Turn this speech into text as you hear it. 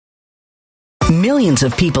Millions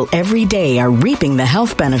of people every day are reaping the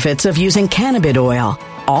health benefits of using cannabis oil,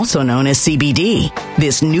 also known as CBD.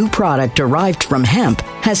 This new product derived from hemp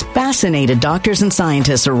has fascinated doctors and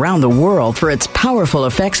scientists around the world for its powerful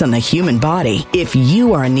effects on the human body. If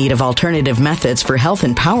you are in need of alternative methods for health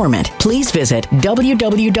empowerment, please visit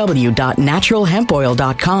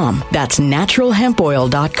www.naturalhempoil.com. That's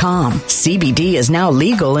naturalhempoil.com. CBD is now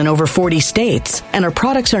legal in over 40 states, and our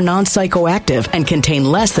products are non-psychoactive and contain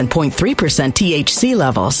less than 0.3% THC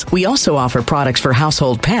levels. We also offer products for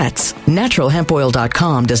household pets.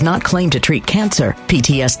 Naturalhempoil.com does not claim to treat cancer,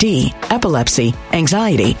 PTSD, epilepsy,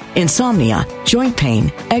 anxiety, insomnia, joint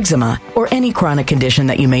pain, eczema, or any chronic condition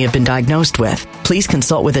that you may have been diagnosed with. Please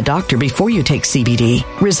consult with a doctor before you take CBD.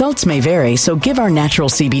 Results may vary, so give our natural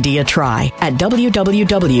CBD a try at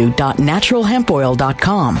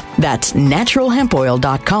www.naturalhempoil.com. That's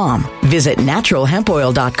naturalhempoil.com. Visit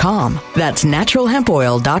naturalhempoil.com. That's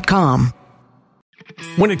naturalhempoil.com.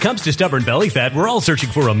 When it comes to stubborn belly fat, we're all searching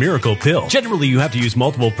for a miracle pill. Generally, you have to use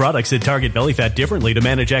multiple products that target belly fat differently to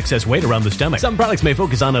manage excess weight around the stomach. Some products may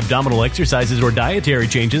focus on abdominal exercises or dietary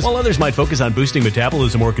changes, while others might focus on boosting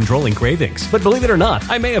metabolism or controlling cravings. But believe it or not,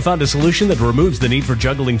 I may have found a solution that removes the need for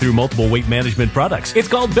juggling through multiple weight management products. It's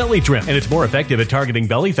called Belly Trim, and it's more effective at targeting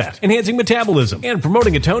belly fat, enhancing metabolism, and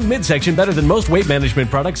promoting a toned midsection better than most weight management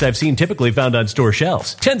products I've seen typically found on store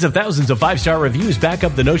shelves. Tens of thousands of 5-star reviews back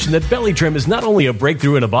up the notion that Belly Trim is not only a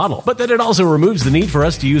breakthrough in a bottle, but that it also removes the need for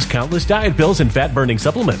us to use countless diet pills and fat-burning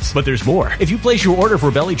supplements. But there's more. If you place your order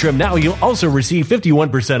for Belly Trim now, you'll also receive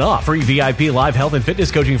 51% off, free VIP live health and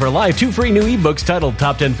fitness coaching for life, 2 free new ebooks titled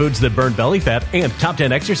Top 10 Foods That Burn Belly Fat and Top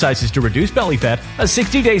 10 Exercises to Reduce Belly Fat, a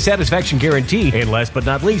 60-day satisfaction guarantee, and last but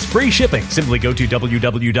not least, free shipping. Simply go to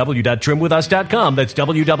www.trimwithus.com. That's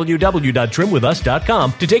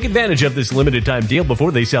www.trimwithus.com to take advantage of this limited time deal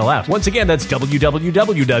before they sell out. Once again, that's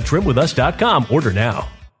www.trimwithus.com. Order now.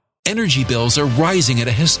 Energy bills are rising at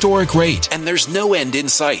a historic rate, and there's no end in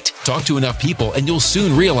sight. Talk to enough people, and you'll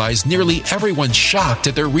soon realize nearly everyone's shocked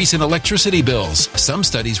at their recent electricity bills. Some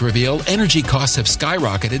studies reveal energy costs have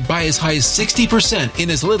skyrocketed by as high as 60%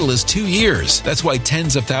 in as little as 2 years. That's why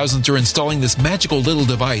tens of thousands are installing this magical little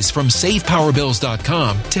device from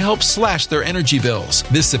SavePowerBills.com to help slash their energy bills.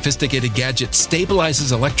 This sophisticated gadget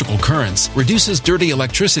stabilizes electrical currents, reduces dirty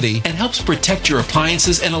electricity, and helps protect your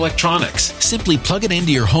appliances and electronics. Simply plug it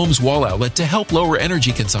into your home's wall outlet to help lower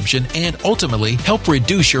energy consumption and ultimately help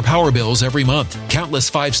reduce your power bills every month.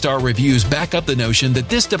 Countless 5-star reviews back up the notion that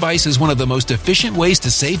this device is one of the most efficient ways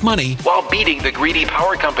to save money while beating the greedy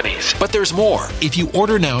power companies. But there's more. If you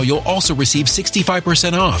order now, you'll also receive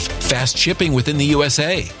 65% off, fast shipping within the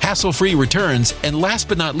USA, hassle-free returns, and last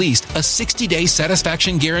but not least, a 60-day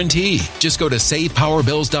satisfaction guarantee. Just go to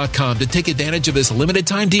SavePowerBills.com to take advantage of this limited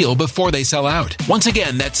time deal before they sell out. Once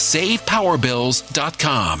again, that's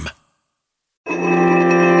SavePowerBills.com.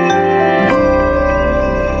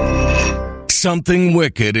 Something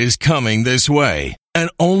wicked is coming this way,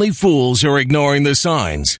 and only fools are ignoring the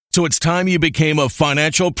signs. So it's time you became a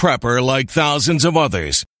financial prepper like thousands of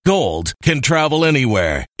others. Gold can travel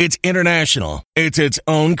anywhere. It's international. It's its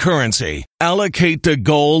own currency. Allocate to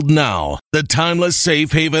gold now, the timeless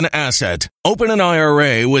safe haven asset. Open an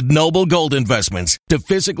IRA with Noble Gold Investments to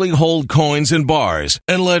physically hold coins and bars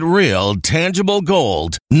and let real, tangible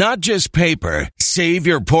gold, not just paper, save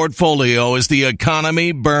your portfolio as the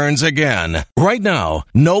economy burns again. Right now,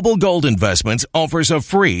 Noble Gold Investments offers a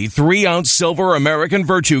free 3-ounce silver American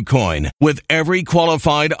Virtue coin with every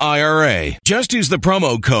qualified IRA. Just use the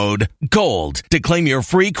promo code GOLD to claim your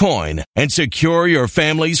free coin and secure your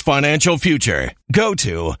family's financial future. Go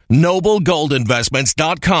to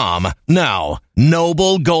noblegoldinvestments.com now.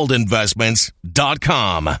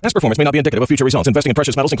 noblegoldinvestments.com. Past performance may not be indicative of future results. Investing in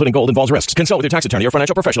precious metals, including gold, involves risks. Consult with your tax attorney or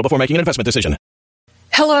financial professional before making an investment decision.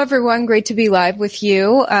 Hello, everyone. Great to be live with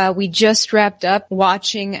you. We just wrapped up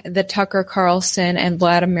watching the Tucker Carlson and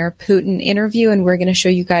Vladimir Putin interview, and we're going to show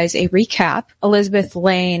you guys a recap. Elizabeth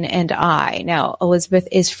Lane and I. Now, Elizabeth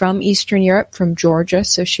is from Eastern Europe, from Georgia,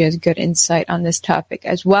 so she has good insight on this topic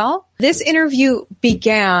as well. This interview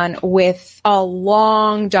began with a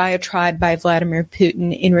long diatribe by Vladimir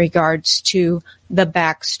Putin in regards to the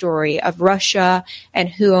backstory of Russia and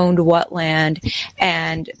who owned what land.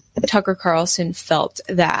 And Tucker Carlson felt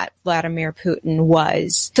that Vladimir Putin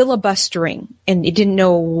was filibustering and he didn't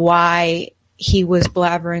know why he was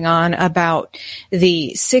blabbering on about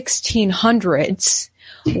the 1600s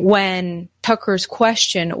when Tucker's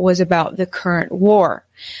question was about the current war.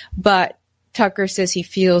 But Tucker says he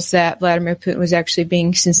feels that Vladimir Putin was actually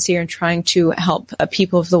being sincere and trying to help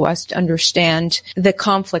people of the West understand the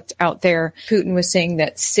conflict out there. Putin was saying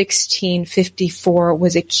that 1654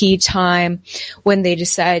 was a key time when they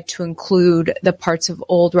decided to include the parts of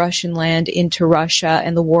old Russian land into Russia,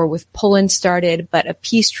 and the war with Poland started, but a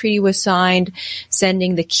peace treaty was signed,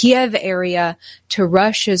 sending the Kiev area to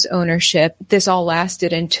Russia's ownership. This all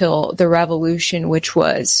lasted until the revolution, which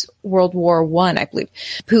was World War I believe.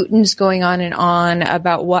 Putin's going on and on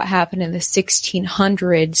about what happened in the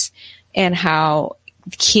 1600s and how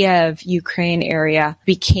Kiev, Ukraine area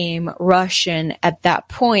became Russian at that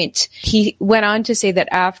point. He went on to say that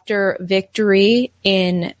after victory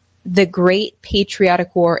in the Great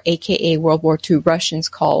Patriotic War, aka World War II, Russians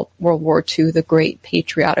call World War II the Great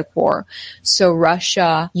Patriotic War. So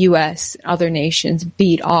Russia, US, and other nations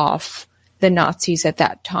beat off the Nazis at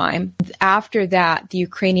that time. After that, the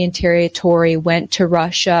Ukrainian territory went to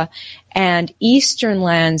Russia, and eastern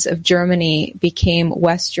lands of Germany became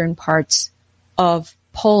western parts of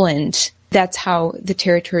Poland. That's how the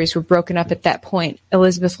territories were broken up at that point.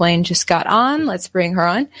 Elizabeth Lane just got on. Let's bring her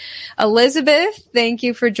on. Elizabeth, thank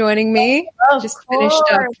you for joining me. Just finished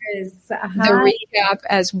up the recap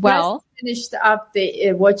as well. Just finished up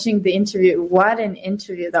watching the interview. What an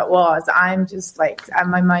interview that was. I'm just like,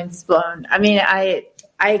 my mind's blown. I mean, I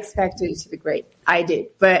expected it to be great. I did,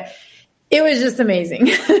 but it was just amazing.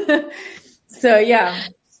 So, yeah.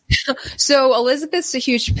 So Elizabeth's a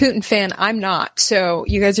huge Putin fan. I'm not. So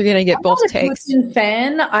you guys are going to get both takes. I'm not a Putin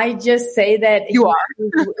fan. I just say that you are.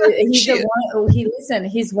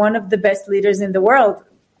 He's one of the best leaders in the world.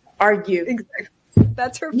 Argue. Exactly.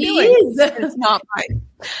 That's her feeling. It's not mine.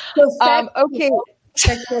 So okay.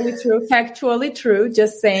 Factually true.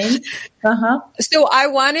 Just saying. So I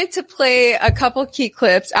wanted to play a couple key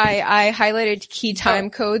clips. I highlighted key time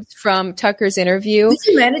codes from Tucker's interview. Did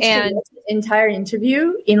you manage to watch the entire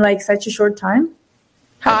interview in like such a short time?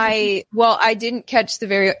 I didn't catch the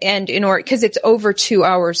very end in order because it's over 2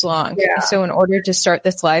 hours long. Yeah. So in order to start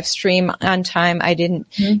this live stream on time, I didn't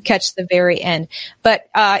catch the very end. But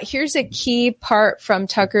here's a key part from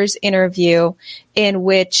Tucker's interview in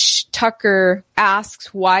which Tucker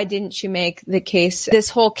asks, why didn't you make the case, this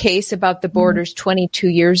whole case about the borders 22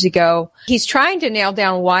 years ago? He's trying to nail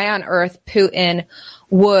down why on earth Putin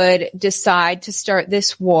would decide to start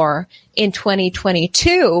this war in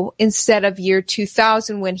 2022 instead of year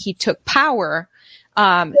 2000 when he took power.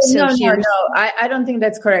 No. I don't think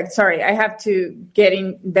that's correct. Sorry. I have to get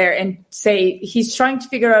in there and say he's trying to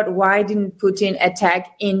figure out why didn't Putin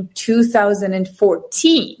attack in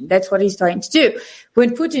 2014. That's what he's trying to do.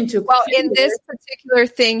 When Putin took in this particular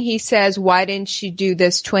thing, he says, why didn't you do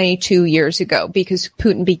this 22 years ago? Because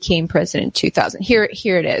Putin became president in 2000. Here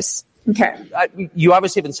it is. Okay. You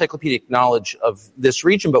obviously have encyclopedic knowledge of this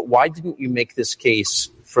region, but why didn't you make this case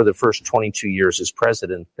for the first 22 years as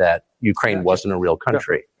president that Ukraine wasn't a real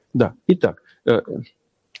country? Да. Итак,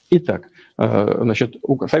 значит,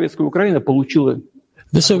 советская Украина получила.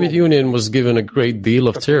 The Soviet Union was given a great deal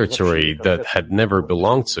of territory that had never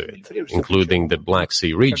belonged to it, including the Black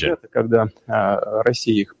Sea region.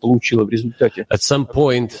 At some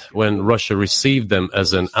point, when Russia received them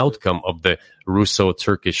as an outcome of the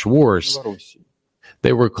Russo-Turkish Wars,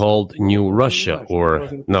 they were called New Russia or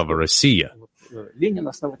Novorossiya.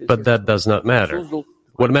 But that does not matter.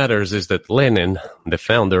 What matters is that Lenin, the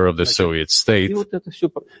founder of the Soviet state,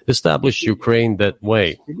 established Ukraine that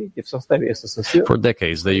way. For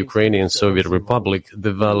decades, the Ukrainian Soviet Republic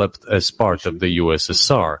developed as part of the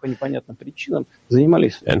USSR.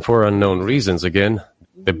 And for unknown reasons, again,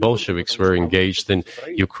 the Bolsheviks were engaged in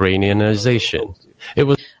Ukrainianization. It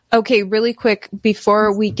was Okay, really quick,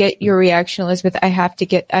 before we get your reaction, Elizabeth, I have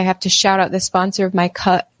to shout out the sponsor of my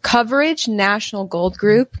coverage, National Gold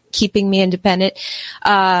Group, keeping me independent.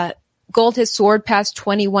 Gold has soared past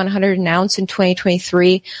 $2,100 an ounce in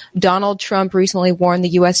 2023. Donald Trump recently warned the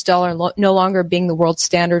U.S. dollar no longer being the world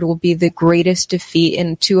standard will be the greatest defeat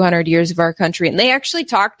in 200 years of our country. And they actually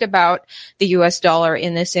talked about the U.S. dollar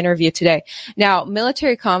in this interview today. Now,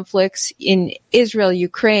 military conflicts in Israel,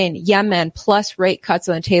 Ukraine, Yemen, plus rate cuts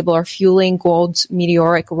on the table are fueling gold's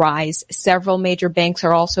meteoric rise. Several major banks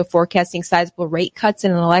are also forecasting sizable rate cuts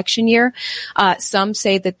in an election year. Some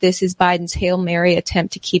say that this is Biden's Hail Mary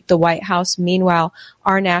attempt to keep the White House. Meanwhile,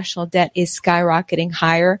 our national debt is skyrocketing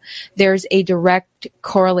higher. There's a direct direct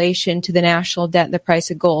correlation to the national debt and the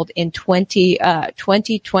price of gold. In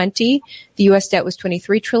 2020, the U.S. debt was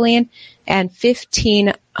 $23 trillion and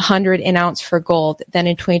 $1,500 an ounce for gold. Then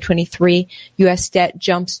in 2023, U.S. debt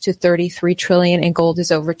jumps to $33 trillion and gold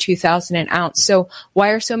is over $2,000 an ounce. So why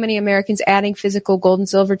are so many Americans adding physical gold and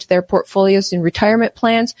silver to their portfolios and retirement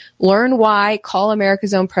plans? Learn why. Call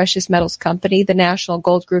America's own precious metals company, the National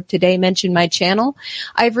Gold Group today. Mention my channel.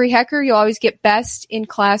 Ivory Hecker, you'll always get best in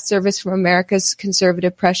class service from America's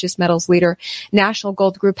conservative precious metals leader. National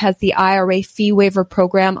Gold Group has the IRA fee waiver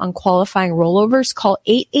program on qualifying rollovers. Call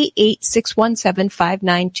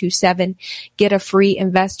 888-617-5927. Get a free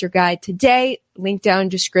investor guide today. Link down in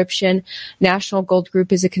description. National Gold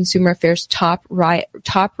Group is a Consumer Affairs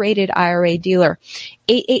top-rated IRA dealer.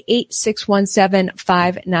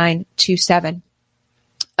 888-617-5927.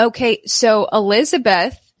 Okay, so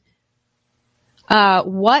Elizabeth,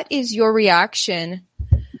 what is your reaction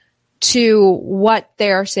to what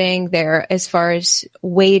they're saying there as far as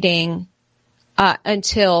waiting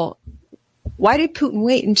until... Why did Putin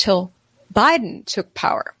wait until Biden took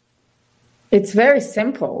power? It's very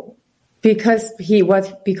simple. Because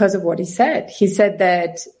of what he said. He said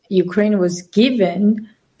that Ukraine was given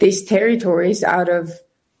these territories out of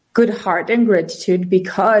good heart and gratitude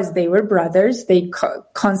because they were brothers. They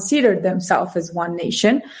considered themselves as one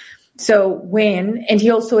nation. So and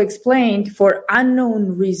he also explained for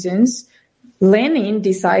unknown reasons, Lenin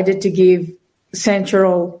decided to give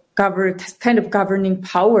central kind of governing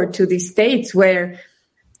power to these states where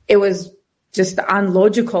it was just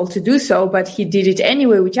unlogical to do so, but he did it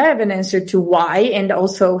anyway, which I have an answer to why, and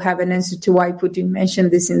also have an answer to why Putin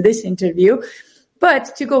mentioned this in this interview.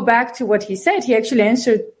 But to go back to what he said, he actually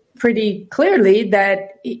answered pretty clearly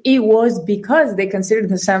that it was because they considered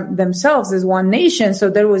themselves as one nation. So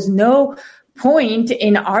there was no point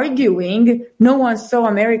in arguing. No one saw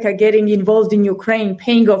America getting involved in Ukraine,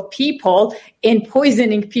 paying off people and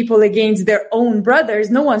poisoning people against their own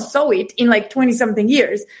brothers. No one saw it in like 20-something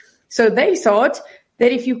years. So they thought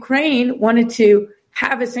that if Ukraine wanted to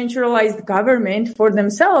have a centralized government for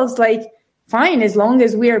themselves, like, fine, as long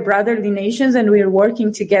as we are brotherly nations and we are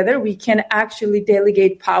working together, we can actually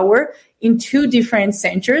delegate power in two different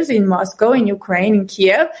centers, in Moscow, in Ukraine, in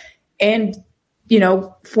Kiev, and,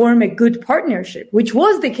 form a good partnership, which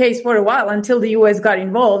was the case for a while until the U.S. got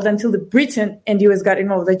involved, until the Britain and U.S. got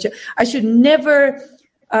involved. I should never...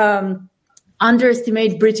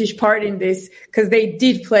 underestimate British part in this because they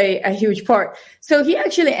did play a huge part. So he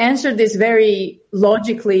actually answered this very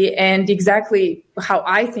logically and exactly how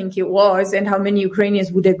I think it was and how many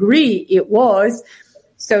Ukrainians would agree it was.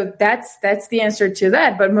 So that's the answer to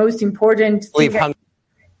that. But most important...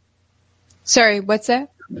 Sorry, what's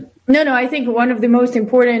that? No, I think one of the most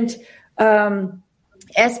important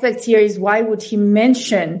aspects here is why would he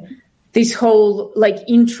mention this whole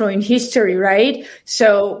intro in history, right?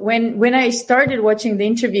 So when I started watching the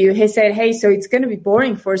interview, he said, hey, so it's going to be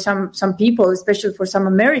boring for some people, especially for some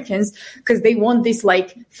Americans, because they want this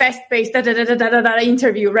fast-paced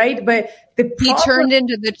interview, right? But he turned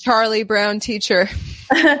into the Charlie Brown teacher.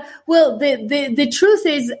 Well, the truth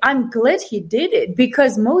is, I'm glad he did it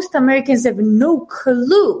because most Americans have no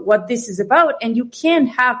clue what this is about. And you can't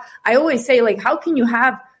have, I always say, how can you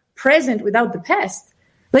have present without the past?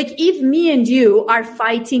 If me and you are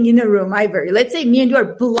fighting in a room, Ivory, let's say me and you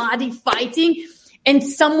are bloody fighting and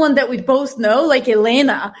someone that we both know, like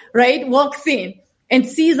Elena, right, walks in and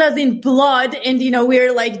sees us in blood and,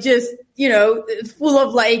 we're just, full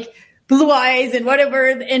of blue eyes and whatever.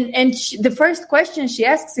 And the first question she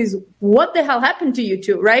asks is, what the hell happened to you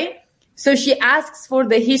two, right? So she asks for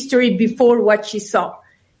the history before what she saw.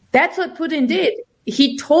 That's what Putin did.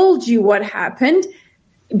 He told you what happened.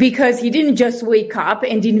 Because he didn't just wake up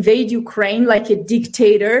and invade Ukraine like a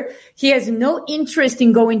dictator. He has no interest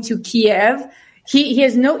in going to Kiev. He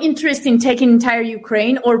has no interest in taking entire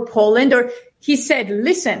Ukraine or Poland. Or he said,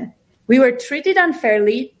 listen, we were treated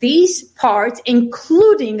unfairly. These parts,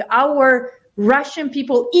 including our Russian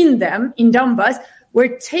people in them, in Donbass,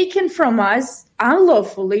 were taken from us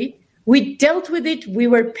unlawfully. We dealt with it. We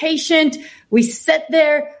were patient. We sat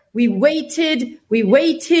there. We waited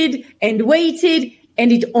and waited.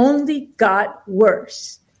 And it only got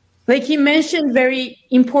worse. He mentioned very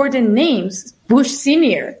important names. Bush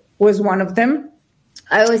Sr. was one of them.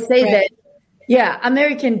 I always say that,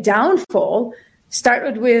 American downfall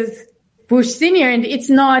started with Bush Sr. And it's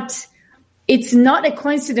not a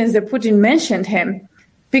coincidence that Putin mentioned him.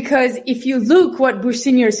 Because if you look what Bush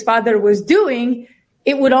Sr.'s father was doing,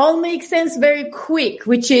 it would all make sense very quick,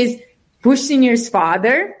 which is Bush Sr.'s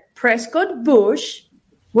father, Prescott Bush,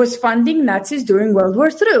 was funding Nazis during World War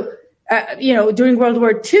II.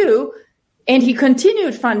 And he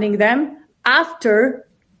continued funding them after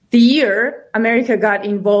the year America got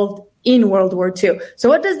involved in World War II. So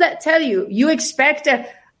what does that tell you? You expect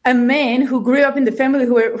a man who grew up in the family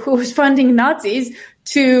who was funding Nazis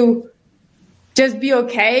to just be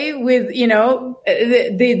okay with,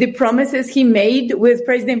 the promises he made with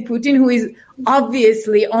President Putin, who is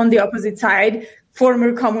obviously on the opposite side,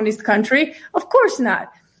 former communist country? Of course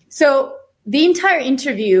not. So the entire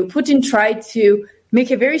interview, Putin tried to make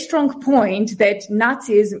a very strong point that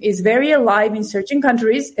Nazism is very alive in certain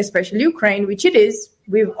countries, especially Ukraine, which it is.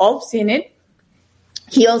 We've all seen it.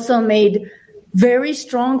 He also made very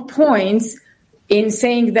strong points in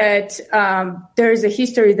saying that there is a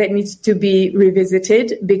history that needs to be revisited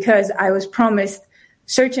because I was promised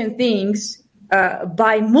certain things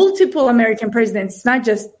by multiple American presidents. It's not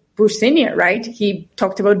just Bush Sr., right? He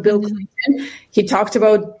talked about Bill Clinton. He talked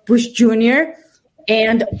about Bush Jr.,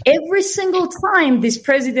 and every single time these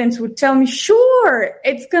presidents would tell me, sure,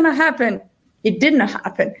 it's going to happen. It didn't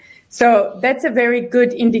happen. So that's a very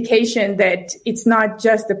good indication that it's not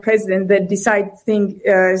just the president that decides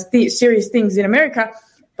serious things in America,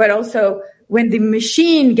 but also when the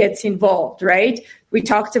machine gets involved, right? We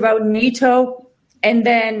talked about NATO, and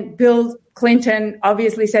then Bill Clinton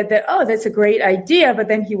obviously said that, oh, that's a great idea. But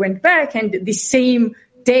then he went back, and the same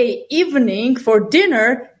day evening for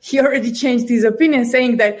dinner, he already changed his opinion,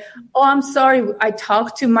 saying that, oh, I'm sorry, I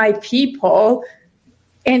talked to my people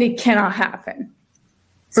and it cannot happen.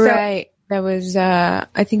 So, right. That was,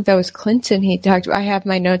 I think that was Clinton he talked about. I have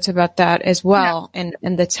my notes about that as well, and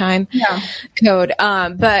the time code.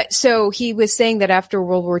 But so he was saying that after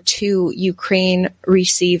World War II, Ukraine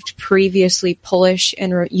received previously Polish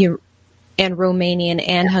and Romanian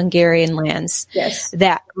and Hungarian lands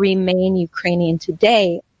that remain Ukrainian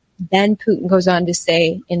today. Then Putin goes on to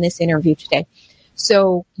say in this interview today,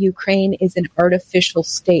 so Ukraine is an artificial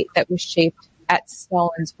state that was shaped at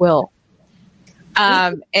Stalin's will.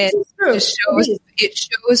 And it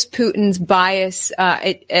shows Putin's bias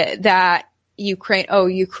that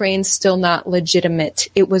Ukraine's still not legitimate.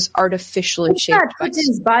 It was artificially shaped.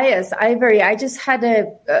 Putin's bias, Ivory. I just had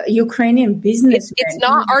a Ukrainian businessman. It's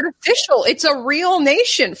not artificial. It's a real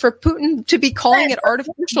nation. For Putin to be calling it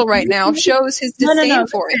artificial right now shows his disdain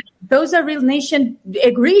for it. Those are real nation.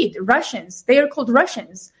 Agreed. Russians. They are called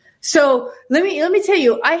Russians. So let me tell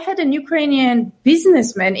you, I had an Ukrainian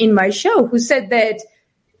businessman in my show who said that,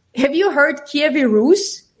 have you heard Kiev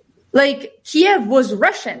Rus? Like, Kiev was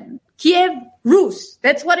Russian. Kiev Rus.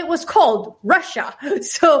 That's what it was called, Russia.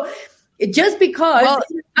 So just because...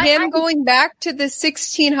 Well, going back to the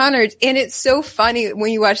 1600s, and it's so funny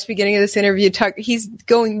when you watch the beginning of this interview, he's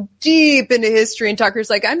going deep into history, and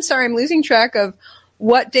Tucker's like, I'm sorry, I'm losing track of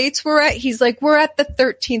what dates we're at. He's like, we're at the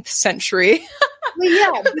 13th century. Well,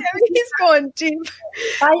 yeah. He's going deep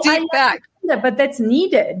back. But that's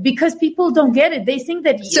needed because people don't get it. They think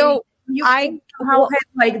that you have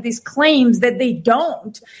like these claims that they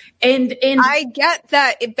don't. And I get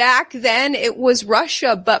that back then it was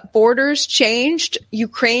Russia, but borders changed.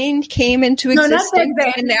 Ukraine came into existence,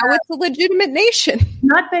 and now it's a legitimate nation.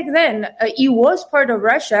 Not back then. It was part of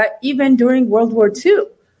Russia even during World War II.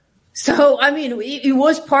 So, I mean, it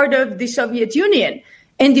was part of the Soviet Union.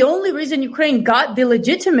 And the only reason Ukraine got the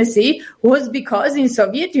legitimacy was because in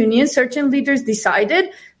Soviet Union, certain leaders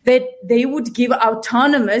decided that they would give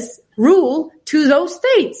autonomous rule to those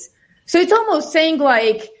states. So it's almost saying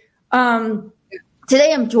like,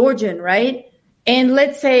 today I'm Georgian, right? And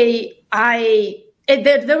let's say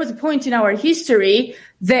there was a point in our history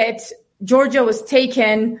that Georgia was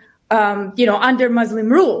taken, under Muslim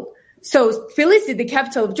rule. So Tbilisi, the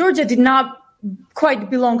capital of Georgia, did not quite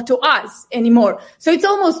belong to us anymore. So it's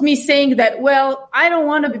almost me saying that, well, I don't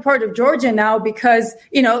want to be part of Georgia now because,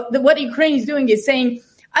 what Ukraine is doing is saying,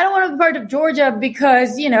 I don't want to be part of Georgia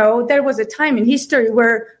because, there was a time in history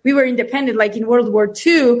where we were independent, like in World War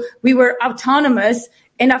II, we were autonomous.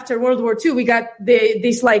 And after World War II, we got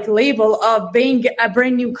this label of being a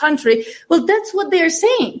brand new country. Well, that's what they're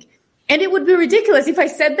saying. And it would be ridiculous if I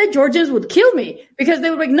said that. Georgians would kill me because they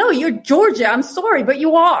would be like, no, you're Georgia. I'm sorry, but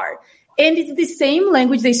you are. And it's the same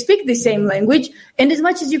language. They speak the same language. And as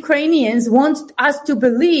much as Ukrainians want us to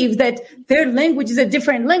believe that their language is a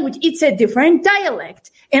different language, it's a different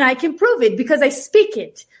dialect. And I can prove it because I speak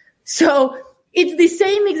it. So it's the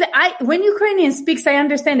same when Ukrainian speaks, I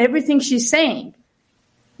understand everything she's saying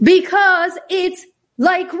because it's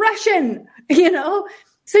like Russian, So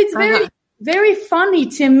it's very, very funny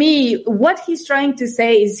to me. What he's trying to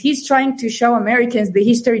say is he's trying to show Americans the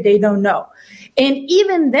history they don't know. And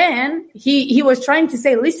even then, he was trying to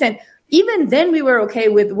say, listen, even then we were okay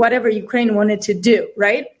with whatever Ukraine wanted to do,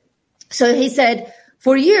 right? So he said,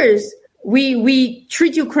 for years, we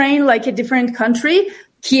treat Ukraine like a different country.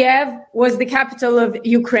 Kiev was the capital of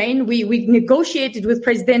Ukraine. We negotiated with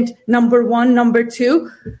President number 1, number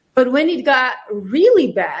 2. But when it got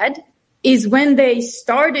really bad is when they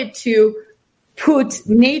started to put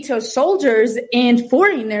NATO soldiers and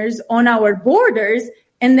foreigners on our borders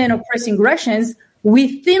and then oppressing Russians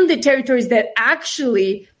within the territories that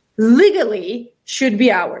actually legally should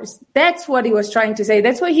be ours. That's what he was trying to say.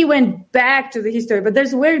 That's why he went back to the history. But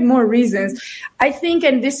there's way more reasons. I think,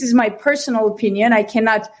 and this is my personal opinion, I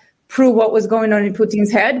cannot prove what was going on in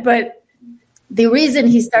Putin's head, but the reason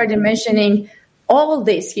he started mentioning all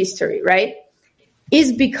this history, right,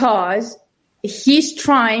 is because he's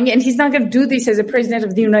trying, and he's not going to do this as a president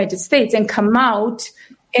of the United States and come out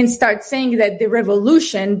and start saying that the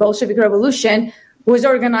revolution, Bolshevik revolution, was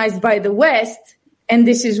organized by the West. And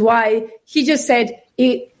this is why he just said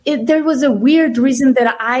there was a weird reason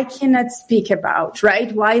that I cannot speak about, right?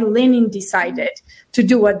 Why Lenin decided to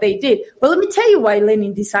do what they did. Well, let me tell you why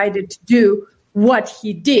Lenin decided to do what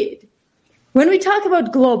he did. When we talk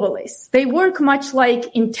about globalists, they work much like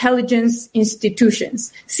intelligence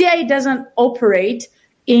institutions. CIA doesn't operate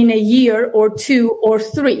in a year or 2 or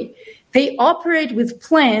 3. They operate with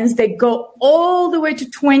plans that go all the way to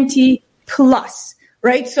 20 plus.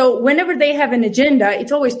 Right? So whenever they have an agenda,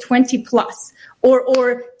 it's always 20 plus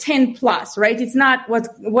or 10 plus, right? It's not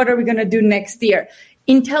what are we going to do next year?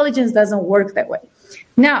 Intelligence doesn't work that way.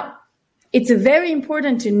 Now, it's very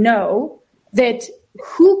important to know that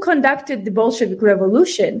who conducted the Bolshevik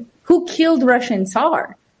Revolution, who killed Russian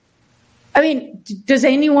Tsar? I mean, does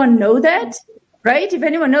anyone know that? Right? If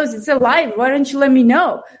anyone knows it's alive, why don't you let me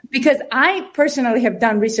know? Because I personally have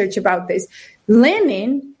done research about this.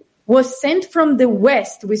 Lenin was sent from the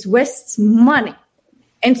West with West's money.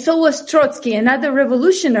 And so was Trotsky, another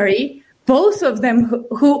revolutionary, both of them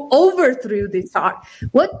who overthrew the Tsar.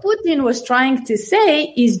 What Putin was trying to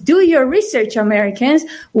say is, do your research, Americans.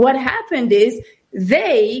 What happened is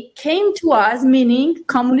they came to us, meaning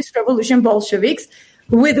communist revolution Bolsheviks,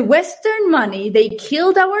 with Western money. They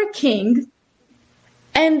killed our king,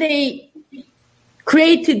 and they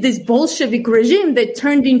created this Bolshevik regime that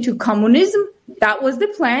turned into communism. That was the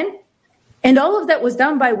plan. And all of that was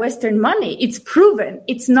done by Western money. It's proven.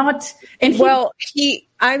 It's not. And he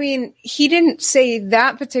didn't say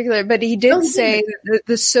that particular, but he did say that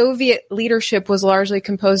the Soviet leadership was largely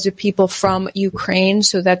composed of people from Ukraine.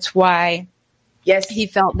 So that's why he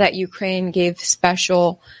felt that Ukraine gave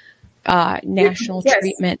special national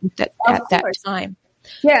treatment at that time.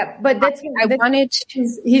 Yeah, but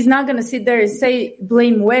he's not going to sit there and say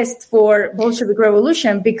blame West for Bolshevik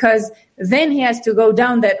Revolution, because then he has to go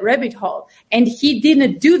down that rabbit hole. And he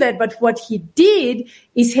didn't do that. But what he did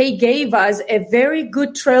is he gave us a very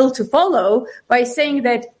good trail to follow by saying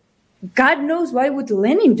that God knows why would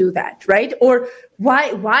Lenin do that, right? Or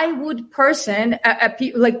why would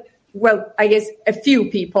I guess a few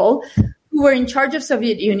people who were in charge of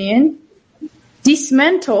Soviet Union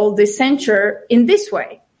dismantle the censure in this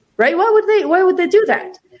way, right? Why would they do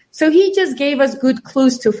that? So he just gave us good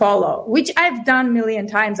clues to follow, which I've done a million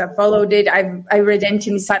times. I've followed it. I read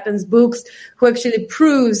Anthony Sutton's books, who actually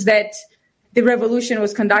proves that the revolution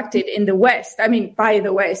was conducted in the West, by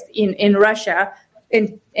the West in Russia,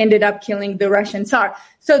 and ended up killing the Russian Tsar.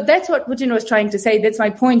 So that's what Putin was trying to say. That's my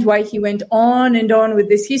point, why he went on and on with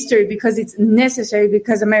this history, because it's necessary,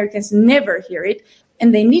 because Americans never hear it,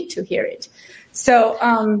 and they need to hear it. So,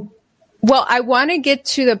 I want to get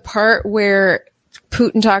to the part where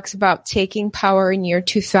Putin talks about taking power in year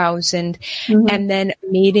 2000 and then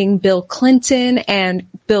meeting Bill Clinton, and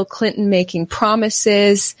Bill Clinton making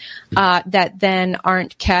promises that then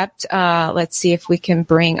aren't kept. Let's see if we can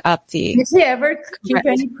bring up the... Did he ever keep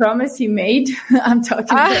any promise he made? I'm talking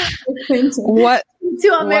about Clinton. What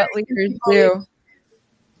leaders do?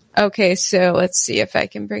 Okay, so let's see if I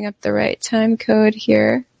can bring up the right time code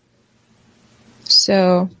here.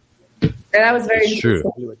 So... That was very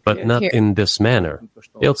true, but not in this manner.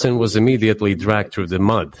 Yeltsin was immediately dragged through the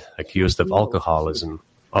mud, accused of alcoholism,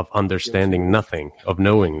 of understanding nothing, of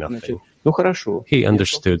knowing nothing. He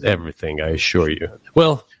understood everything, I assure you.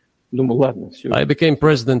 Well, I became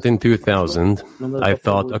president in 2000. I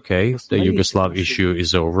thought, okay, the Yugoslav issue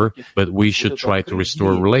is over, but we should try to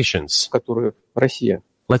restore relations.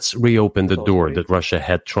 Let's reopen the door that Russia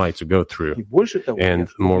had tried to go through. And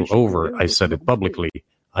moreover, I said it publicly,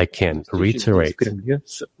 I can reiterate. At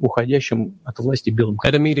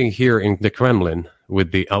a meeting here in the Kremlin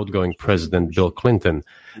with the outgoing President Bill Clinton,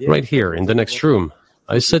 right here in the next room,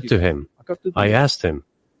 I said to him, I asked him,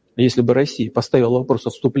 Bill,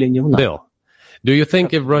 do you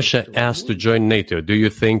think if Russia asked to join NATO, do you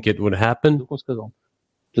think it would happen?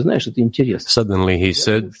 Suddenly he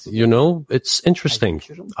said, it's interesting.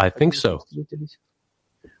 I think so.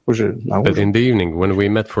 But in the evening, when we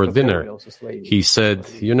met for dinner, he said,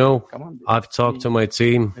 I've talked to my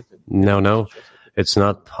team. No, it's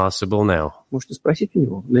not possible now.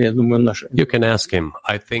 You can ask him.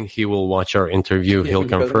 I think he will watch our interview. He'll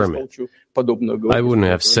confirm it. I wouldn't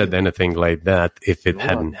have said anything like that if it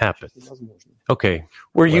hadn't happened. Okay.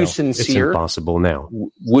 Were you sincere? It's impossible now.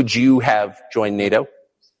 Would you have joined NATO?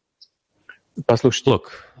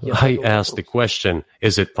 Look, I asked the question,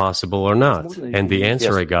 is it possible or not? And the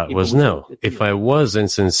answer I got was no. If I was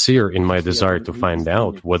insincere in my desire to find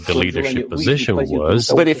out what the leadership position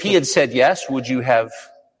was... But if he had said yes, would you have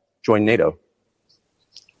joined NATO?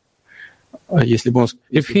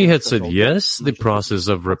 If he had said yes, the process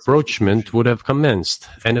of rapprochement would have commenced,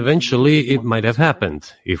 and eventually it might have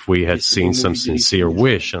happened if we had seen some sincere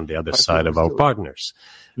wish on the other side of our partners.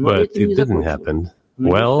 But it didn't happen.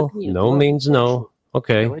 Well, no means no.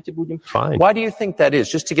 Okay, fine. Why do you think that is?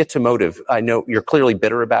 Just to get to motive. I know you're clearly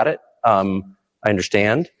bitter about it. I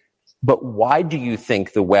understand. But why do you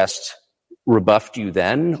think the West rebuffed you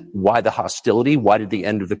then? Why the hostility? Why did the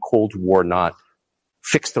end of the Cold War not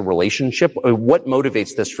fix the relationship? What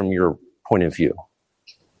motivates this from your point of view?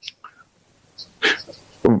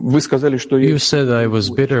 You said I was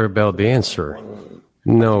bitter about the answer.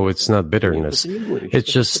 No, it's not bitterness.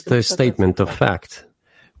 It's just a statement of fact.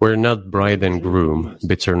 We're not bride and groom,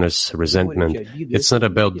 bitterness, resentment. It's not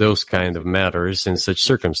about those kind of matters in such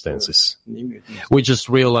circumstances. We just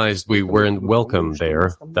realized we weren't welcome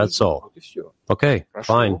there, that's all. Okay,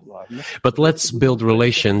 fine. But let's build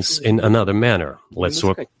relations in another manner. Let's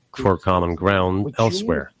look for common ground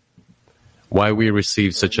elsewhere. Why we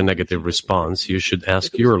received such a negative response, you should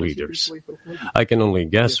ask your leaders. I can only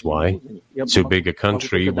guess why. Too big a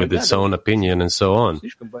country with its own opinion and so on.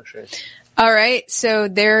 All right, so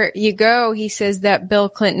there you go. He says that Bill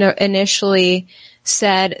Clinton initially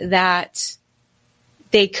said that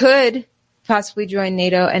they could possibly join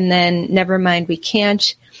NATO and then never mind, we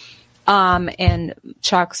can't, and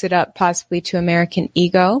chalks it up possibly to American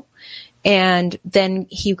ego. And then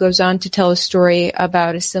he goes on to tell a story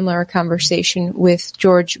about a similar conversation with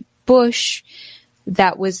George Bush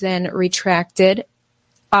that was then retracted.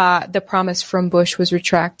 The promise from Bush was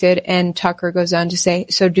retracted, and Tucker goes on to say,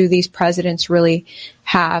 so do these presidents really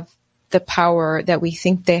have the power that we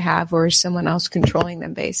think they have, or is someone else controlling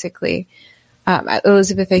them, basically?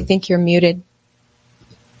 Elizabeth, I think you're muted.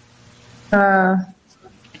 Yeah,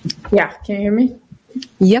 can you hear me?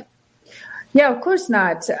 Yep. Yeah, of course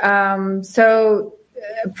not. So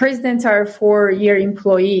presidents are a 4-year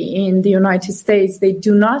employee in the United States. They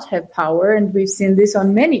do not have power, and we've seen this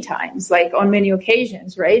on many times, like on many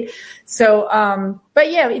occasions, right? So,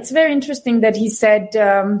 but yeah, it's very interesting that he said,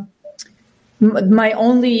 my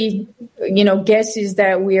only, guess is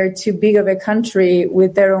that we are too big of a country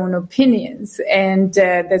with their own opinions, and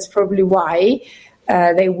that's probably why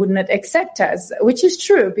they would not accept us, which is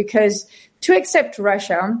true, because to accept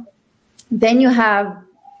Russia, then you have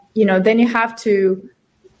to,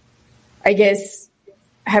 I guess,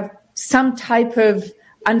 have some type of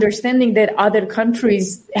understanding that other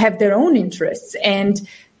countries have their own interests, and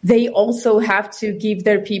they also have to give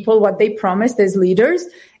their people what they promised as leaders,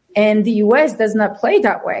 and the U.S. does not play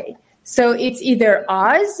that way. So it's either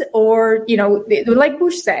us or, like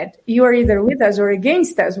Bush said, you are either with us or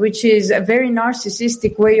against us, which is a very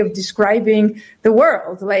narcissistic way of describing the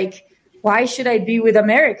world. Like, why should I be with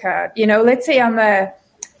America? Let's say I'm a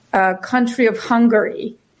country of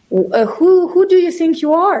Hungary. Who do you think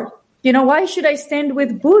you are? Why should I stand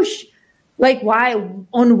with Bush? Like, why?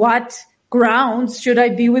 On what grounds should I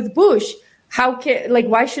be with Bush?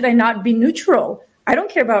 Why should I not be neutral? I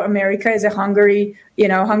don't care about America as a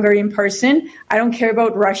Hungarian person. I don't care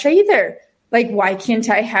about Russia either. Like, why can't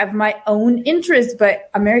I have my own interests?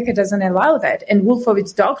 But America doesn't allow that. And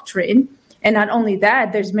Wolfowitz doctrine. And not only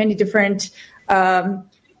that, there's many different,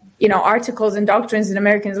 articles and doctrines in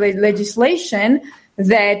American legislation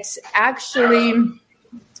that actually,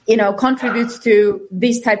 contributes to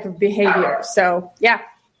this type of behavior. So, yeah.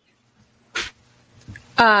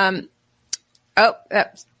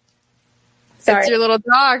 That's your little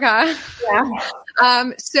dog, huh?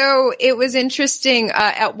 Yeah. So it was interesting.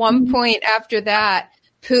 At one point after that,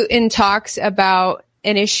 Putin talks about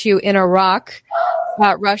an issue in Iraq.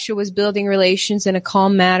 Russia was building relations in a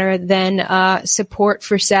calm manner. Then support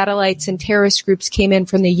for satellites and terrorist groups came in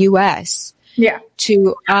from the U.S. Yeah.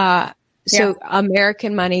 So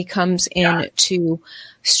American money comes in to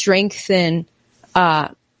strengthen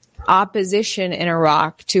opposition in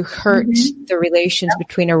Iraq, to hurt the relations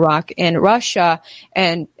between Iraq and Russia,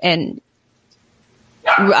 and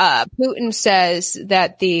Putin says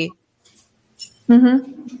that they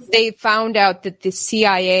found out that the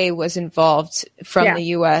CIA was involved from the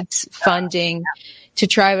U.S. funding to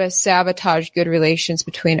try to sabotage good relations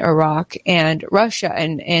between Iraq and Russia,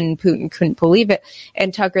 and Putin couldn't believe it.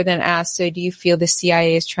 And Tucker then asked, so do you feel the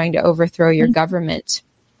CIA is trying to overthrow your government?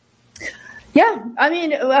 Yeah, I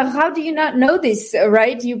mean, how do you not know this,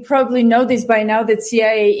 right? You probably know this by now that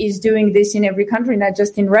CIA is doing this in every country, not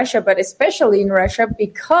just in Russia, but especially in Russia,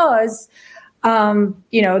 because,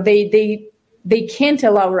 they can't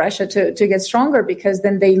allow Russia to get stronger, because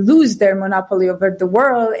then they lose their monopoly over the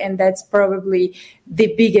world. And that's probably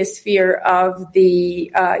the biggest fear of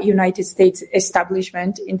the United States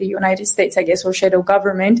establishment in the United States, I guess, or shadow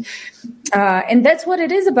government. And that's what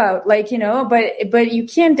it is about. But you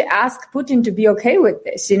can't ask Putin to be okay with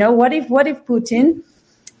this. What if Putin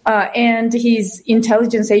and his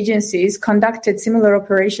intelligence agencies conducted similar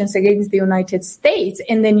operations against the United States,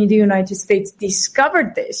 and then the United States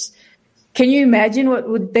discovered this? Can you imagine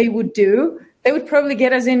what they would do? They would probably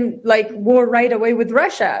get us in war right away with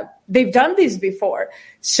Russia. They've done this before.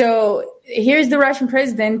 So here's the Russian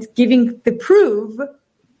president giving the proof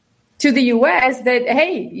to the U.S. that,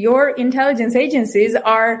 hey, your intelligence agencies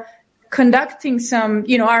are conducting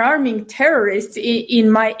are arming terrorists in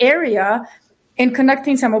my area and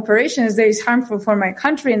conducting some operations that is harmful for my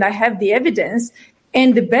country, and I have the evidence.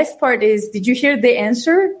 And the best part is, did you hear the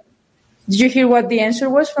answer? Did you hear what the answer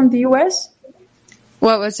was from the U.S.?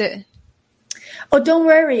 What was it? Oh, don't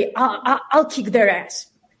worry. I'll kick their ass.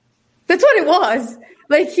 That's what it was.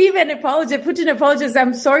 He even apologized. Putin apologized.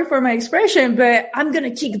 I'm sorry for my expression, but I'm going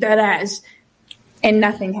to kick that ass. And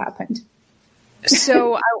nothing happened.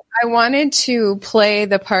 So I wanted to play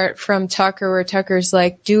the part from Tucker where Tucker's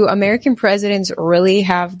like, do American presidents really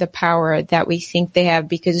have the power that we think they have?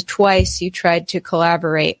 Because twice you tried to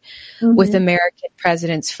collaborate with American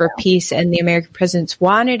presidents for peace, and the American presidents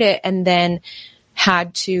wanted it and then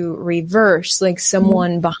had to reverse.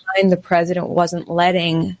 Someone behind the president wasn't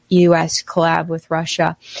letting U.S. collab with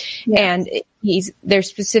Russia. Yes. And they're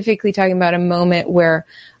specifically talking about a moment where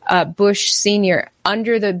Bush Sr.,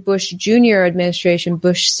 under the Bush Jr. administration,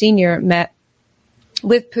 Bush Sr. met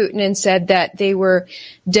with Putin and said that they were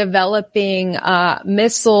developing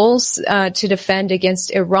missiles to defend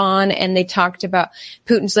against Iran. And they talked about,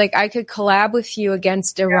 Putin's like, I could collab with you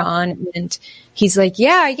against Iran. And he's like,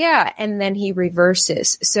 yeah. And then he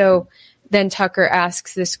reverses. So then Tucker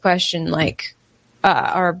asks this question,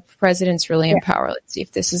 are presidents really in power? Let's see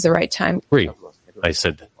if this is the right time. I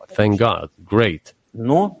said, thank God. Great.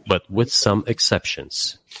 No, but with some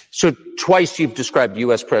exceptions. So twice you've described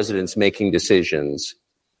U.S. presidents making decisions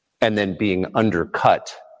and then being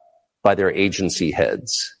undercut by their agency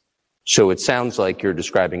heads. So it sounds like you're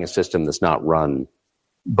describing a system that's not run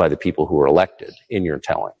by the people who are elected in your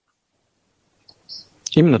telling.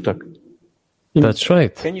 That's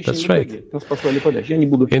right. That's right.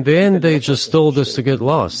 In the end, they just told us to get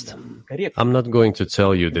lost. I'm not going to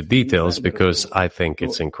tell you the details because I think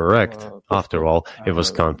it's incorrect. After all, it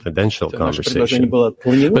was confidential conversation.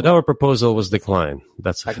 But our proposal was declined.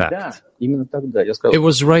 That's a fact. It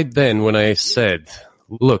was right then when I said,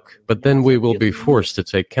 look, but then we will be forced to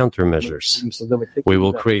take countermeasures. We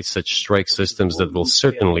will create such strike systems that will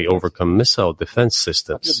certainly overcome missile defense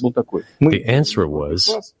systems. The answer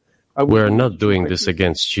was, we're not doing this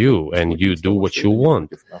against you, and you do what you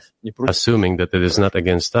want, assuming that it is not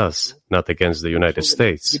against us, not against the United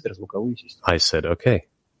States. I said, okay,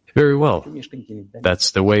 very well.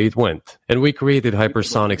 That's the way it went. And we created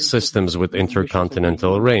hypersonic systems with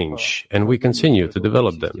intercontinental range, and we continue to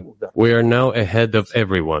develop them. We are now ahead of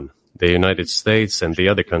everyone, the United States and the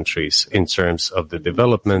other countries, in terms of the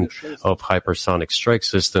development of hypersonic strike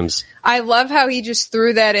systems. I love how he just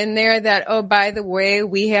threw that in there, that, oh, by the way,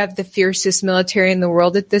 we have the fiercest military in the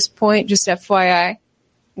world at this point, just FYI,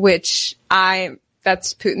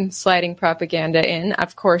 that's Putin sliding propaganda in.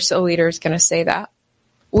 Of course, a leader is going to say that.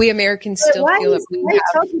 We Americans still feel that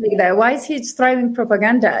we have. Why is he driving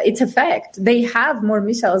propaganda? It's a fact. They have more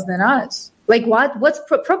missiles than us. What's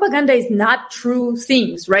propaganda is not true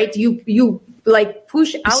things, right? You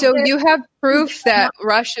push out. So you have proof that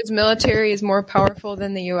Russia's military is more powerful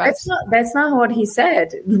than the U.S.? That's not what he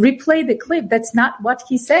said. Replay the clip. That's not what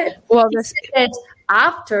he said. Well, he said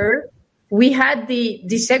after we had the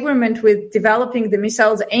disagreement with developing the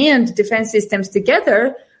missiles and defense systems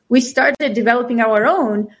together, we started developing our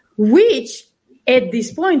own, which at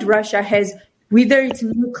this point Russia has, whether it's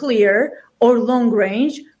nuclear or long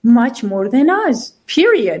range, much more than us,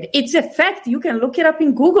 period. It's a fact. You can look it up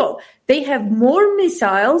in Google. They have more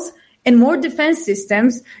missiles and more defense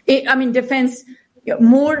systems.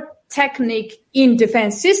 More technique in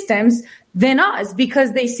defense systems than us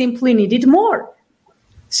because they simply needed more.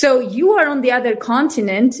 So you are on the other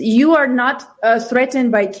continent. You are not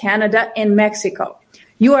threatened by Canada and Mexico.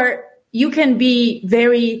 You can be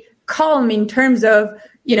very calm in terms of,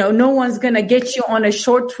 no one's going to get you on a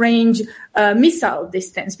short range missile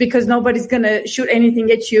distance because nobody's going to shoot anything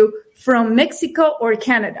at you from Mexico or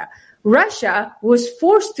Canada. Russia was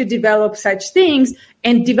forced to develop such things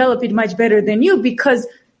and develop it much better than you because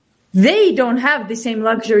they don't have the same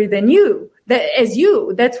luxury as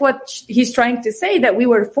you. That's what he's trying to say, that we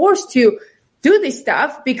were forced to do this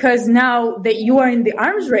stuff because now that you are in the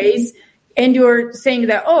arms race and you're saying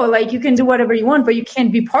that, you can do whatever you want, but you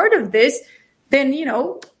can't be part of this, then,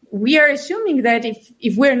 we are assuming that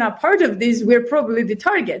if we're not part of this, we're probably the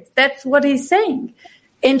target. That's what he's saying.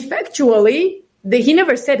 And factually, he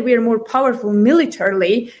never said we are more powerful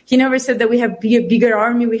militarily. He never said that we have bigger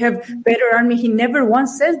army, we have better army. He never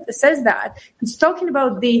once says that. He's talking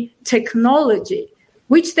about the technology,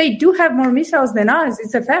 which they do have more missiles than us.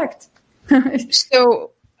 It's a fact.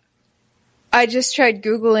 So I just tried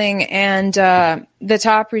Googling, and the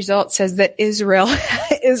top result says that Israel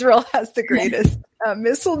has the greatest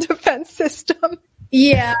missile defense system.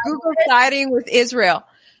 Yeah. Google siding with Israel.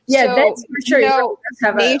 Yeah, so, that's for sure.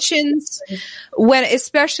 Nations,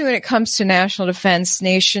 especially when it comes to national defense,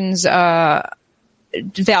 nations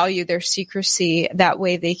value their secrecy. That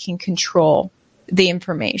way they can control the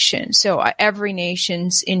information. So every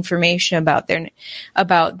nation's information about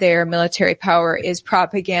their military power is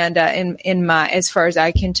propaganda as far as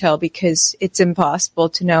I can tell, because it's impossible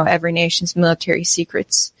to know every nation's military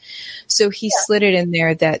secrets. So he slid it in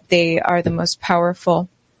there that they are the most powerful.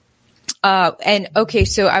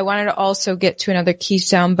 So I wanted to also get to another key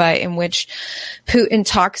soundbite in which Putin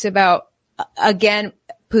talks about, again,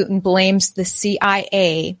 Putin blames the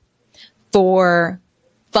CIA for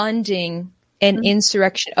funding an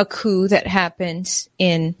insurrection, a coup that happened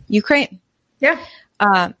in Ukraine. Yeah.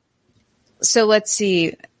 So let's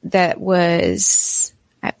see. That was,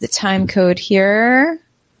 I have the time code here.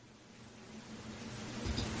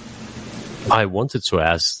 I wanted to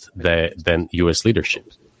ask the then U.S.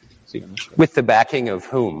 leadership. With the backing of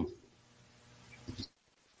whom?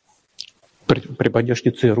 With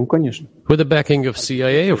the backing of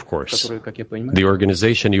CIA, of course. The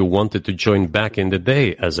organization you wanted to join back in the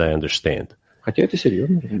day, as I understand.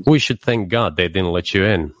 We should thank God they didn't let you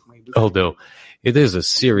in. Although it is a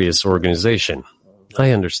serious organization.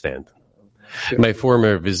 I understand. My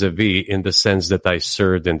former vis-a-vis in the sense that I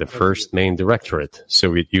served in the first main directorate,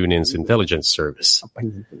 Soviet Union's intelligence service.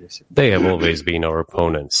 They have always been our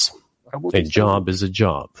opponents. A job is a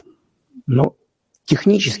job.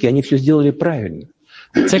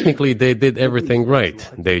 Technically, they did everything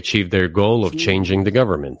right. They achieved their goal of changing the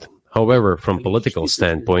government. However, from a political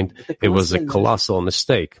standpoint, it was a colossal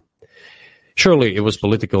mistake. Surely it was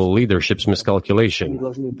political leadership's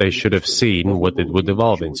miscalculation. They should have seen what it would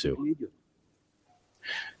evolve into.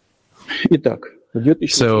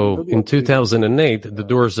 So, in 2008, the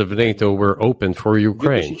doors of NATO were opened for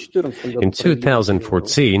Ukraine. In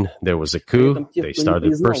 2014, there was a coup. They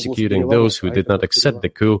started persecuting those who did not accept the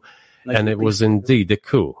coup, and it was indeed a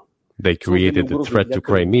coup. They created the threat to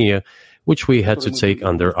Crimea, which we had to take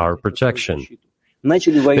under our protection.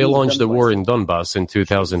 They launched the war in Donbass in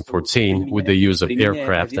 2014 with the use of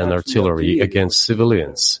aircraft and artillery against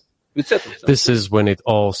civilians. This is when it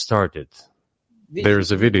all started.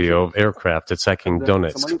 There's a video of aircraft attacking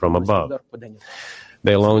Donetsk from above.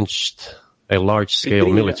 They launched a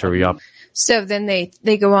large-scale military operation. So then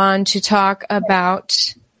they go on to talk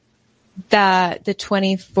about the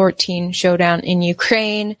 2014 showdown in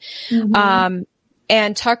Ukraine. Mm-hmm.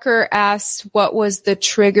 And Tucker asks, what was the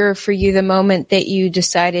trigger for you the moment that you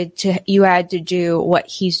decided you had to do what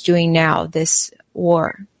he's doing now, this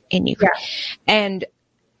war in Ukraine? Yeah. And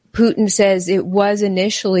Putin says it was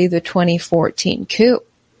initially the 2014 coup.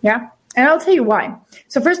 Yeah, and I'll tell you why.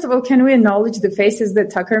 So first of all, can we acknowledge the faces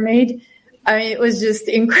that Tucker made? I mean, it was just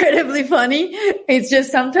incredibly funny. It's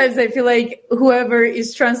just sometimes I feel like whoever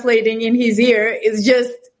is translating in his ear is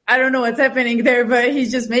just, I don't know what's happening there, but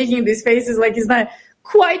he's just making these faces like he's not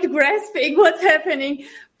quite grasping what's happening.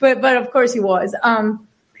 But of course he was.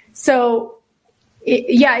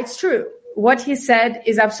 It's true. What he said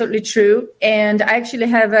is absolutely true. And I actually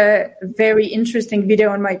have a very interesting video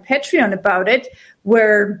on my Patreon about it,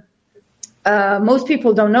 where most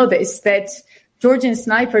people don't know this, that Georgian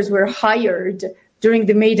snipers were hired during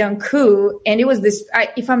the Maidan coup. And it was this,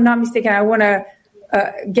 if I'm not mistaken, I want to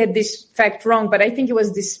get this fact wrong, but I think it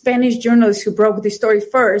was the Spanish journalist who broke the story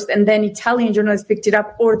first, and then Italian journalists picked it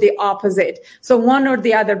up, or the opposite. So one or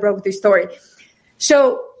the other broke the story.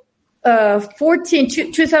 So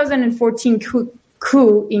 2014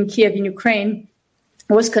 coup in Kiev in Ukraine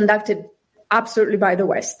was conducted absolutely by the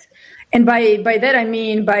West. And by that, I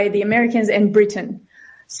mean by the Americans and Britain.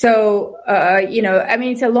 So,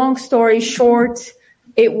 it's a long story short.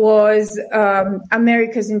 It was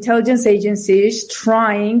America's intelligence agencies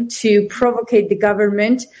trying to provocate the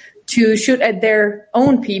government to shoot at their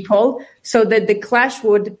own people so that the clash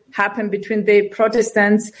would happen between the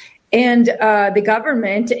Protestants and the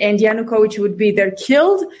government, and Yanukovych would be either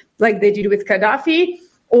killed, like they did with Gaddafi,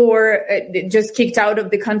 or just kicked out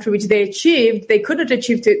of the country, which they achieved. They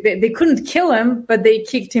couldn't kill him, but they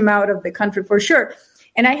kicked him out of the country for sure.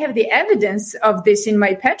 And I have the evidence of this in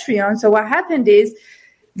my Patreon. So what happened is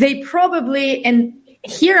they probably, and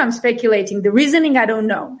here I'm speculating, the reasoning I don't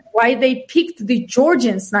know. Why they picked the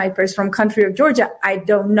Georgian snipers from country of Georgia, I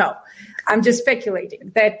don't know. I'm just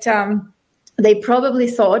speculating that they probably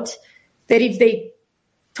thought that if they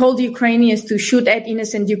told Ukrainians to shoot at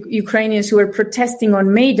innocent Ukrainians who were protesting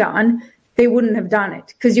on Maidan, they wouldn't have done it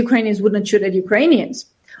because Ukrainians wouldn't shoot at Ukrainians.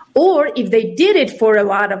 Or if they did it for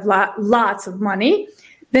lots of money,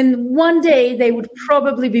 then one day they would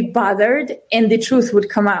probably be bothered and the truth would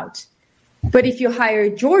come out. But if you hire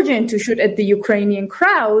a Georgian to shoot at the Ukrainian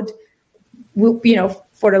crowd,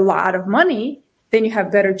 for a lot of money, then you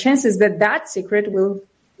have better chances that secret will,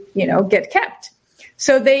 get kept.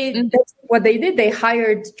 So that's what they did. They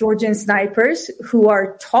hired Georgian snipers who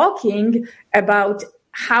are talking about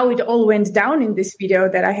how it all went down in this video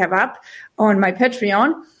that I have up on my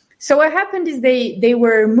Patreon. So what happened is they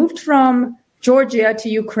were moved from Georgia to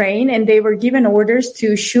Ukraine, and they were given orders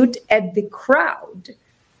to shoot at the crowd.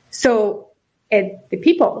 So at the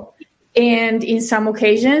people. And in some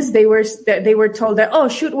occasions, they were told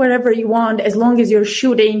that, shoot whatever you want as long as you're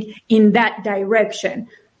shooting in that direction.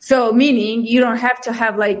 So meaning you don't have to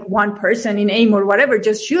have like one person in aim or whatever,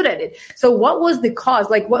 just shoot at it. So what was the cause?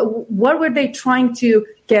 Like what were they trying to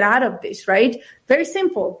get out of this, right? Very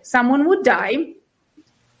simple. Someone would die,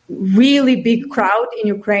 really big crowd in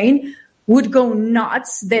Ukraine would go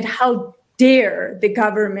nuts that how dare the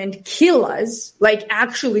government kill us, like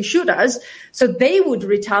actually shoot us. So they would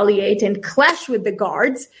retaliate and clash with the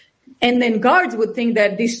guards. And then guards would think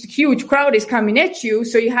that this huge crowd is coming at you,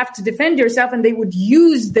 so you have to defend yourself, and they would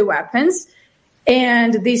use the weapons.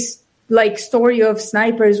 And this story of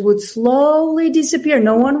snipers would slowly disappear.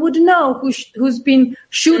 No one would know who's been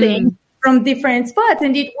shooting from different spots,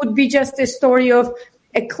 and it would be just a story of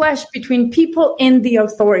a clash between people and the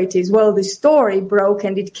authorities. Well, the story broke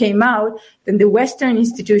and it came out. Then the Western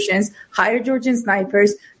institutions hired Georgian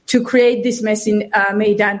snipers to create this mess in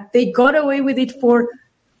Maidan. They got away with it for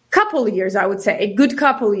couple of years, I would say, a good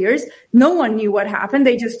couple of years. No one knew what happened.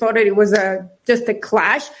 They just thought it was just a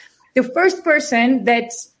clash. The first person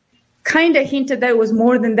that kind of hinted that it was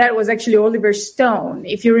more than that was actually Oliver Stone.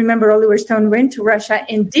 If you remember, Oliver Stone went to Russia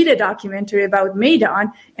and did a documentary about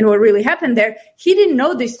Maidan and what really happened there. He didn't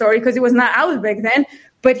know this story because it was not out back then,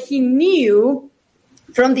 but he knew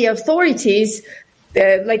from the authorities.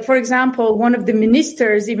 For example, one of the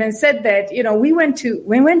ministers even said that, we went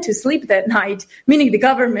to sleep that night, meaning the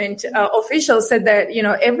government officials said that,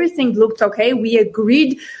 everything looked okay. We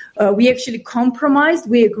agreed, we actually compromised.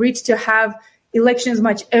 We agreed to have elections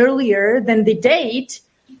much earlier than the date,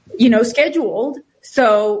 scheduled.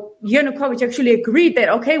 So Yanukovych actually agreed that,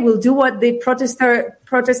 okay, we'll do what the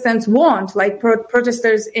Protestants want, like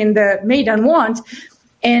protesters in the Maidan want.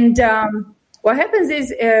 And, what happens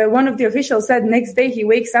is one of the officials said next day he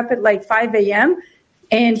wakes up at 5 a.m.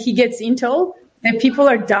 and he gets intel that people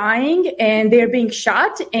are dying and they're being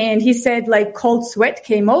shot. And he said cold sweat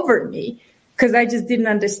came over me because I just didn't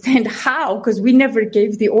understand how, because we never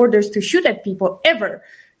gave the orders to shoot at people ever.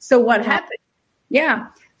 So what happened? Yeah.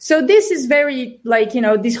 So this is very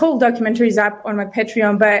this whole documentary is up on my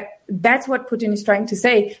Patreon, but that's what Putin is trying to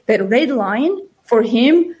say. That red line for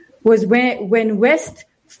him was when West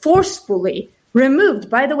forcefully removed,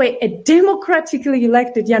 by the way, a democratically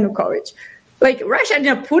elected Yanukovych. Russia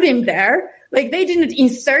didn't put him there. They didn't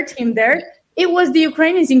insert him there. It was the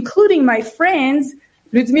Ukrainians, including my friends,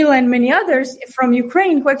 Lyudmila and many others from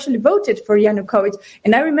Ukraine, who actually voted for Yanukovych.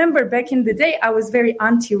 And I remember back in the day, I was very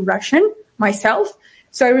anti-Russian myself.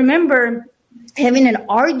 So I remember having an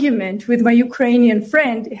argument with my Ukrainian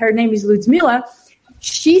friend. Her name is Lyudmila.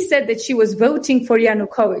 She said that she was voting for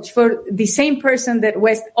Yanukovych, for the same person that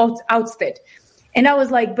West ousted. And I was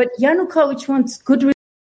like, but Yanukovych wants good results.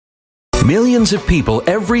 Millions of people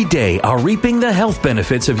every day are reaping the health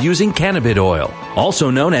benefits of using cannabis oil, also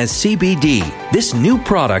known as CBD. This new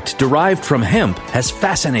product derived from hemp has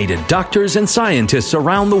fascinated doctors and scientists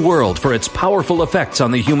around the world for its powerful effects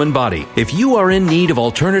on the human body. If you are in need of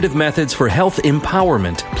alternative methods for health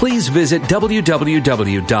empowerment, please visit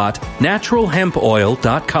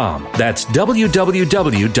www.naturalhempoil.com. That's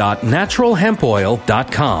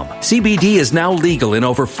www.naturalhempoil.com. CBD is now legal in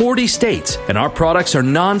over 40 states, and our products are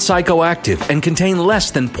non-psychoactive and contain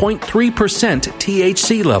less than 0.3%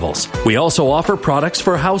 THC levels. We also offer products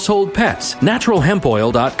for household pets.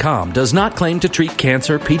 NaturalHempOil.com does not claim to treat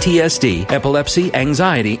cancer, PTSD, epilepsy,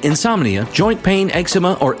 anxiety, insomnia, joint pain,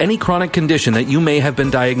 eczema, or any chronic condition that you may have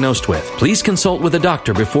been diagnosed with. Please consult with a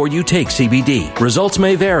doctor before you take CBD. Results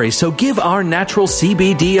may vary, so give our natural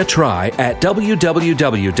CBD a try at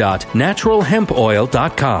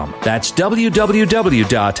www.naturalhempoil.com. That's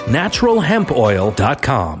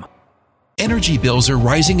www.naturalhempoil.com. Energy bills are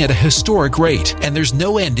rising at a historic rate, and there's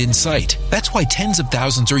no end in sight. That's why tens of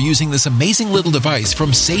thousands are using this amazing little device from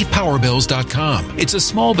SavePowerBills.com. It's a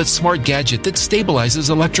small but smart gadget that stabilizes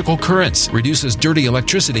electrical currents, reduces dirty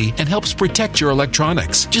electricity, and helps protect your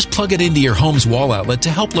electronics. Just plug it into your home's wall outlet to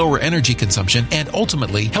help lower energy consumption and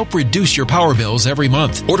ultimately help reduce your power bills every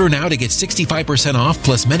month. Order now to get 65% off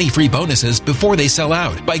plus many free bonuses before they sell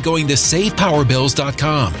out by going to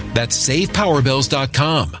SavePowerBills.com. That's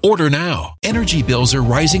SavePowerBills.com. Order now. Energy bills are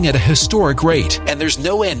rising at a historic rate, and there's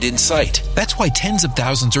no end in sight. That's why tens of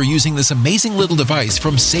thousands are using this amazing little device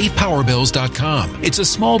from SavePowerBills.com. It's a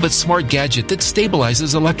small but smart gadget that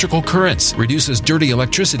stabilizes electrical currents, reduces dirty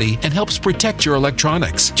electricity, and helps protect your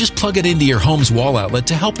electronics. Just plug it into your home's wall outlet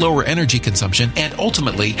to help lower energy consumption and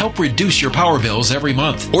ultimately help reduce your power bills every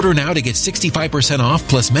month. Order now to get 65% off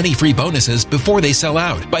plus many free bonuses before they sell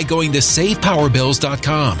out by going to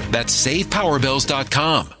SavePowerBills.com. That's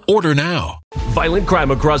SavePowerBills.com. Order now. Violent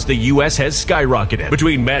crime across the U.S. has skyrocketed.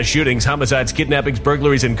 Between mass shootings, homicides, kidnappings,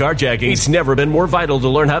 burglaries, and carjackings, it's never been more vital to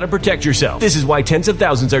learn how to protect yourself. This is why tens of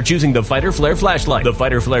thousands are choosing the Fighter Flare flashlight. The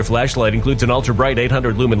Fighter Flare flashlight includes an ultra-bright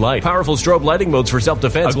 800-lumen light, powerful strobe lighting modes for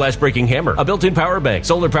self-defense, a glass-breaking hammer, a built-in power bank,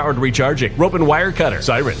 solar-powered recharging, rope and wire cutter,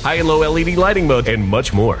 siren, high and low LED lighting mode, and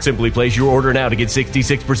much more. Simply place your order now to get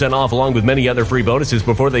 66% off along with many other free bonuses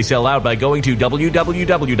before they sell out by going to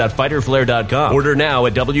www.fighterflare.com. Order now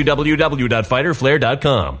at www.fighterflare.com.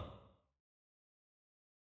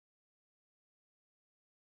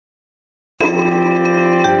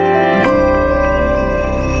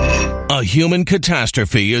 A human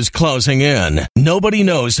catastrophe is closing in. Nobody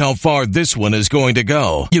knows how far this one is going to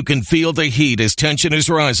go. You can feel the heat as tension is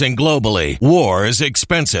rising globally. War is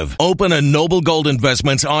expensive. Open a Noble Gold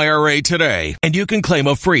Investments IRA today, and you can claim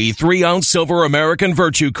a free 3-ounce silver American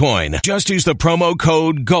Virtue coin. Just use the promo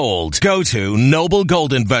code GOLD. Go to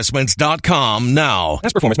noblegoldinvestments.com now.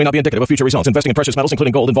 Past performance may not be indicative of future results. Investing in precious metals,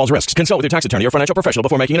 including gold, involves risks. Consult with your tax attorney or financial professional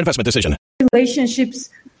before making an investment decision.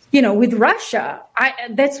 Relationships, with Russia.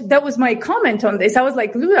 That was my comment on this. I was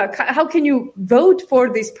like, Luda, how can you vote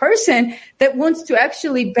for this person that wants to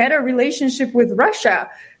actually better relationship with Russia?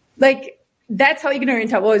 Like, that's how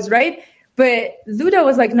ignorant I was, right? But Luda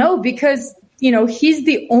was like, no, because, he's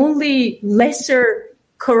the only lesser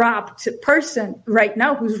corrupt person right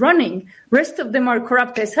now who's running. Rest of them are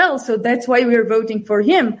corrupt as hell. So that's why we're voting for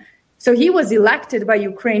him. So he was elected by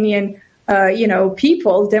Ukrainian,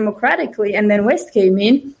 people democratically. And then West came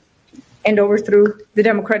in and overthrew the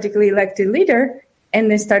democratically elected leader,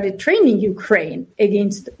 and then started training Ukraine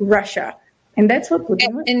against Russia. And that's what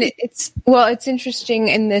Putin was. And it's interesting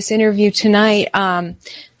in this interview tonight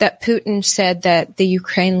that Putin said that the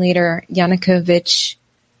Ukraine leader, Yanukovych,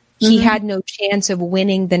 he had no chance of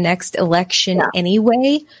winning the next election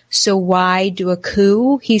anyway. So why do a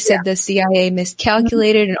coup? He said the CIA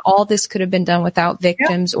miscalculated and all this could have been done without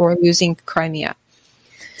victims or losing Crimea.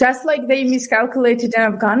 Just like they miscalculated in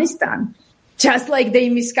Afghanistan, just like they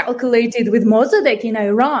miscalculated with Mossadegh in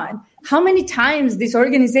Iran. How many times this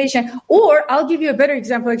organization, or I'll give you a better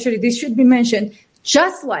example, actually, this should be mentioned,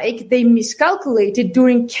 just like they miscalculated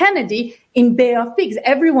during Kennedy in Bay of Pigs.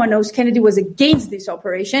 Everyone knows Kennedy was against this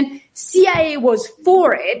operation. CIA was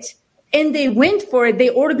for it, and they went for it. They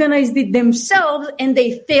organized it themselves, and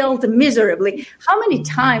they failed miserably. How many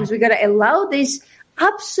times we got to allow this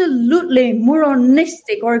absolutely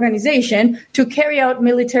moronistic organization to carry out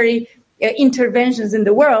military interventions in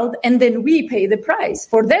the world, and then we pay the price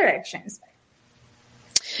for their actions?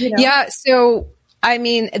 Yeah, so I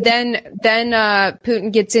mean, then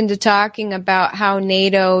Putin gets into talking about how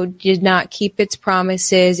NATO did not keep its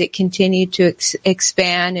promises. It continued to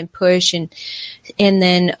expand and push, and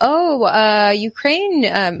then Ukraine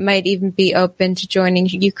might even be open to joining.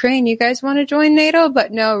 Ukraine, you guys want to join NATO?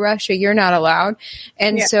 But no, Russia, you're not allowed.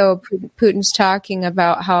 And so Putin's talking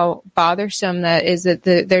about how bothersome that is. That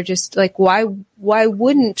they're just like, why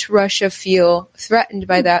wouldn't Russia feel threatened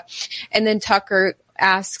by that? And then Tucker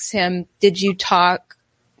asks him, did you talk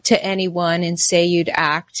to anyone and say you'd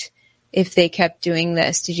act if they kept doing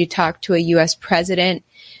this? Did you talk to a U.S. president?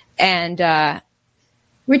 And,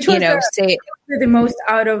 which was the most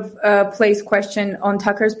out of place question on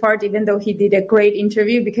Tucker's part, even though he did a great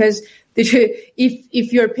interview, because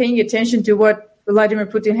if you're paying attention to what Vladimir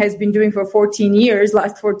Putin has been doing for last 14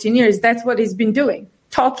 years, that's what he's been doing,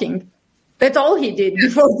 talking. That's all he did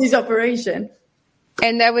before this operation.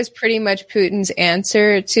 And that was pretty much Putin's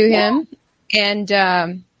answer to him. And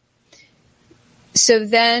so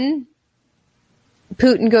then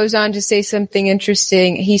Putin goes on to say something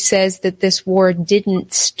interesting. He says that this war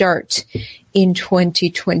didn't start in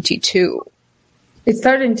 2022. It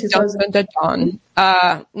started in 2000.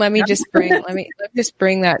 Let me just bring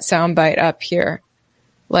that soundbite up here.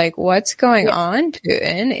 Like, what's going on,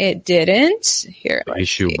 Putin? It didn't. Here.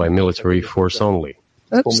 Issue by military force only.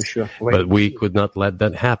 Oops. But we could not let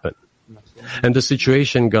that happen. And the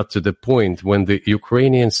situation got to the point when the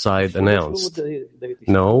Ukrainian side announced,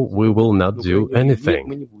 no, we will not do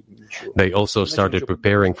anything. They also started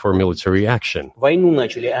preparing for military action.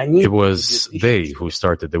 It was they who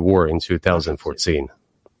started the war in 2014.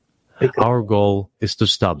 Our goal is to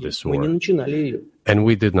stop this war. And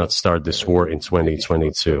we did not start this war in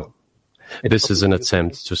 2022. This is an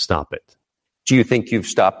attempt to stop it. Do you think you've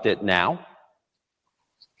stopped it now?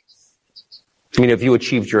 I mean, have you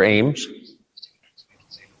achieved your aims?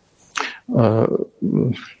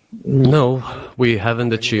 No, we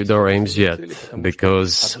haven't achieved our aims yet,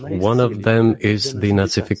 because one of them is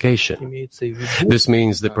denazification. This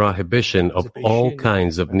means the prohibition of all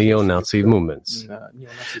kinds of neo-Nazi movements.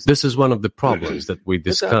 This is one of the problems that we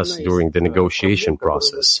discussed during the negotiation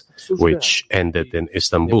process, which ended in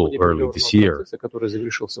Istanbul early this year.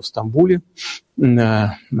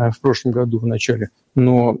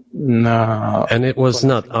 And it was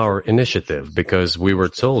not our initiative, because we were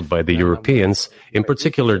told by the Europeans, in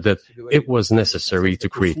particular, that it was necessary to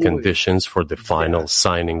create conditions for the final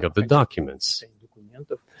signing of the documents.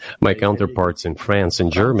 My counterparts in France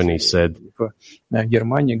and Germany said,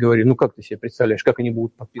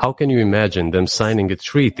 how can you imagine them signing a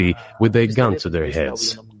treaty with a gun to their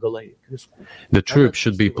heads? The troops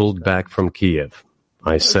should be pulled back from Kiev.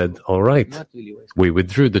 I said, all right. We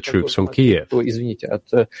withdrew the troops from Kiev.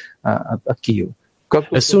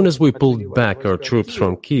 As soon as we pulled back our troops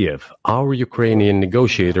from Kiev, our Ukrainian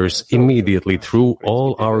negotiators immediately threw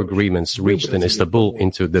all our agreements reached in Istanbul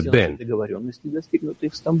into the bin.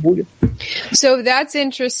 So that's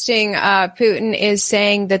interesting. Putin is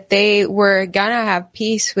saying that they were going to have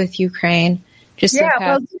peace with Ukraine. I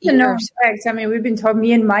mean, we've been talking,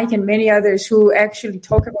 me and Mike and many others who actually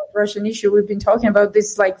talk about Russian issue. We've been talking about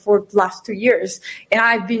this like for the last 2 years. And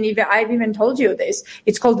I've even told you this.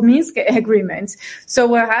 It's called Minsk agreements. So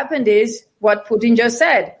what happened is what Putin just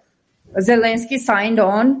said. Zelensky signed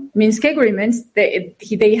on Minsk agreements.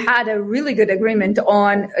 They had a really good agreement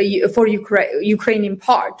for Ukrainian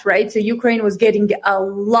part, right? So Ukraine was getting a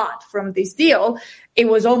lot from this deal. It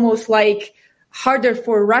was almost like harder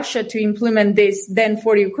for Russia to implement this than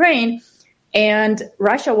for Ukraine, and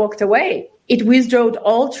Russia walked away. It withdrew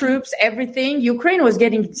all troops, everything. Ukraine was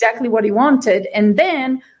getting exactly what he wanted, and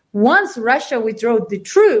then once Russia withdrew the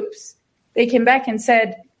troops, they came back and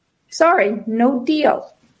said, sorry, no deal.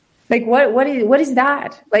 Like, what is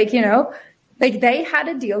that? Like, like they had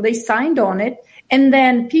a deal, they signed on it, and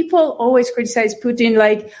then people always criticize Putin,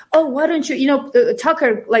 like, oh, why don't you,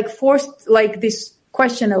 Tucker, like, forced, like, this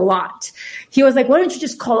question a lot. He was like, why don't you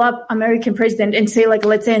just call up American president and say, like,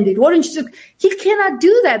 let's end it? Why don't you he cannot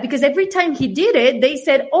do that, because every time he did it, they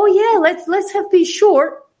said, oh yeah, let's have be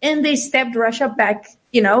sure. And they stepped Russia back,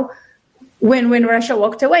 when Russia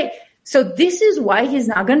walked away. So this is why he's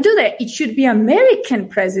not going to do that. It should be American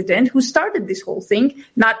president who started this whole thing,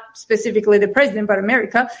 not specifically the president, but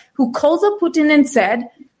America, who calls up Putin and said,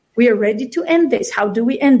 we are ready to end this. How do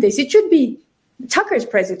we end this? It should be Tucker's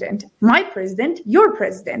president, my president, your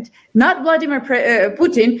president, not Vladimir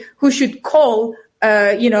Putin, who should call,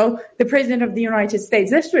 the president of the United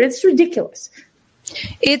States. It's ridiculous.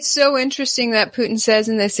 It's so interesting that Putin says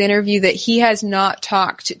in this interview that he has not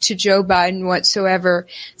talked to Joe Biden whatsoever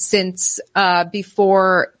since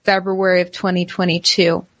before February of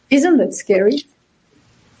 2022. Isn't that scary?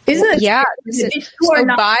 Isn't it? Yeah. So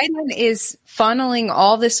Biden is funneling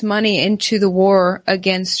all this money into the war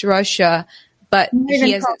against Russia, but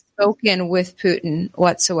he hasn't spoken with Putin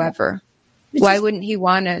whatsoever. Why wouldn't he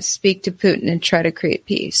want to speak to Putin and try to create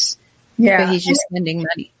peace? Yeah. But he's just spending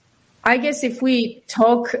money. I guess if we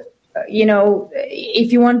talk,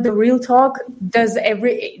 if you want the real talk,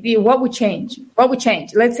 what would change? What would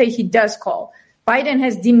change? Let's say he does call. Biden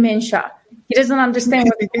has dementia. He doesn't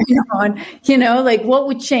understand what's going on. What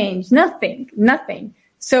would change? Nothing.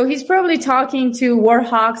 So he's probably talking to war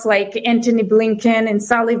hawks like Antony Blinken and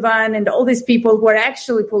Sullivan and all these people who are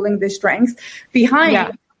actually pulling the strings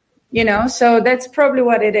behind, so that's probably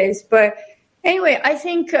what it is. But anyway, I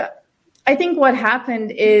think what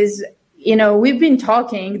happened is, we've been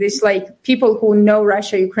talking, this people who know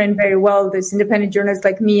Russia, Ukraine very well, this independent journalists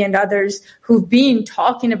like me and others who've been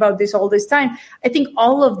talking about this all this time. I think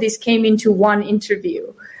all of this came into one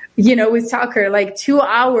interview, with Tucker, 2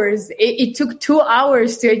 hours. It took 2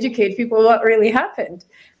 hours to educate people what really happened.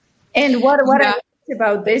 And what I liked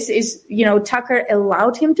about this is, Tucker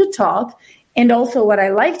allowed him to talk. And also what I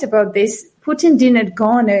liked about this, Putin didn't go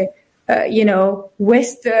on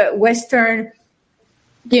Western,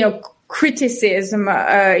 criticism.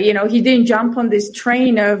 He didn't jump on this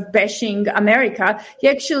train of bashing America. He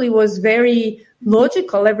actually was very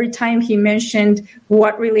logical every time he mentioned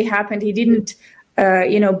what really happened. He didn't,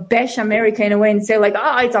 bash America in a way and say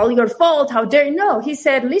it's all your fault. How dare you? No, he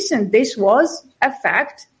said, listen, this was a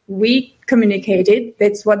fact. We communicated.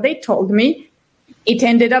 That's what they told me. It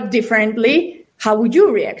ended up differently. How would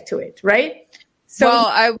you react to it? Right. So,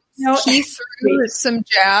 he threw some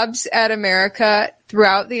jabs at America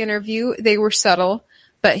throughout the interview. They were subtle,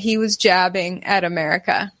 but he was jabbing at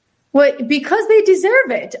America. Well, because they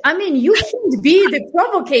deserve it. I mean, you can't be the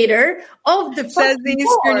provocator of the says the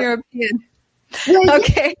Eastern European. Well,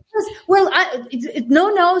 okay.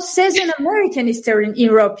 No, says an American Eastern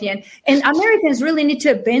European. And Americans really need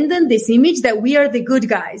to abandon this image that we are the good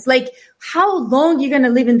guys. How long are you going to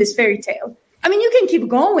live in this fairy tale? I mean, you can keep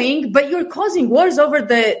going, but you're causing wars over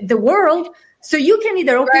the world. So you can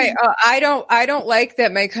either open. Right. I don't like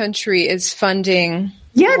that my country is funding.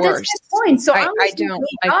 Yeah, wars. that's the point. So I don't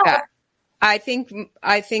like that. I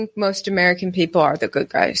think most American people are the good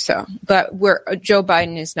guys. But Joe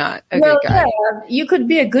Biden is not a good guy. Yeah, you could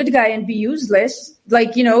be a good guy and be useless.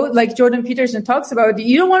 Like Jordan Peterson talks about.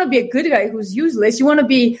 You don't want to be a good guy who's useless. You want to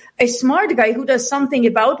be a smart guy who does something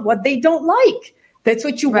about what they don't like. That's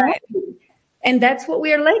what you want. And that's what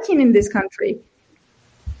we are lacking in this country.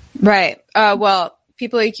 Right. Well,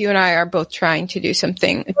 people like you and I are both trying to do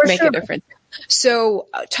something to make a difference. So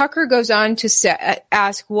Tucker goes on to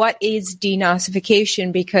ask, what is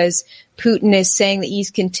denazification? Because Putin is saying that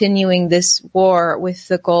he's continuing this war with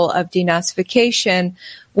the goal of denazification,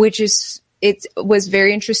 it was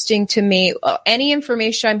very interesting to me. Any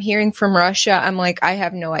information I'm hearing from Russia, I'm I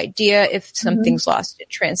have no idea if something's lost in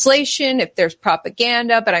translation, if there's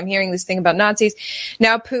propaganda, but I'm hearing this thing about Nazis.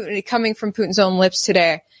 Now Putin, coming from Putin's own lips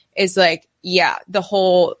today, is the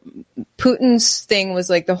whole Putin's thing was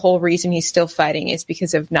the whole reason he's still fighting is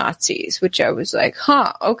because of Nazis, which I was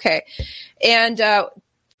okay. And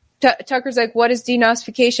Tucker's what is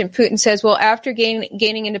denazification? Putin says, well, after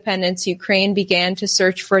gaining independence, Ukraine began to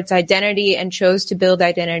search for its identity and chose to build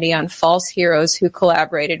identity on false heroes who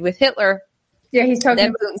collaborated with Hitler. Yeah, he's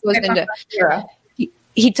talking about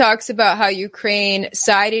he talks about how Ukraine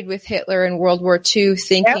sided with Hitler in World War II,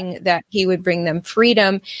 thinking that he would bring them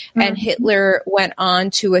freedom. Mm-hmm. And Hitler went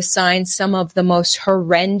on to assign some of the most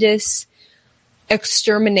horrendous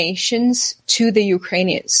exterminations to the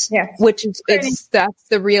Ukrainians, that's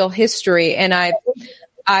the real history. And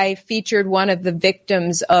I featured one of the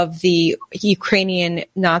victims of the Ukrainian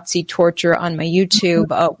Nazi torture on my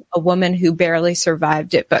YouTube, a woman who barely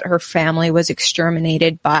survived it, but her family was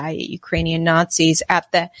exterminated by Ukrainian Nazis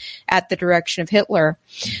at the direction of Hitler.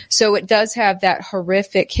 So it does have that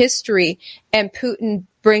horrific history. And Putin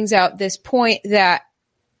brings out this point that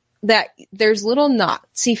there's little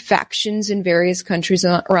Nazi factions in various countries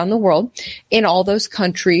around the world, and all those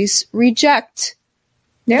countries reject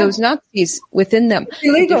those Nazis within them.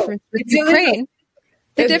 The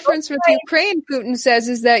difference with Ukraine, Putin says,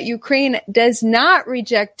 is that Ukraine does not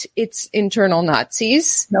reject its internal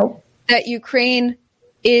Nazis. Nope. That Ukraine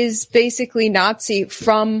is basically Nazi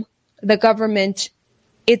from the government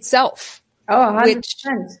itself. Oh,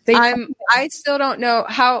 100%. I still don't know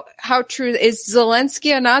how true is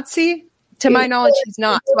Zelensky a Nazi? To my knowledge, he's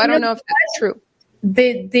not. So I don't know if that's true.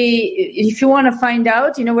 If you want to find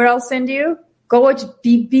out, where I'll send you? Go watch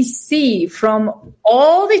BBC from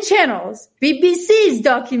all the channels. BBC's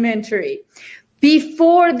documentary.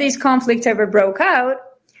 Before this conflict ever broke out,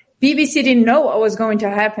 BBC didn't know what was going to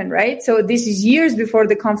happen, right? So this is years before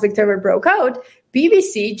the conflict ever broke out.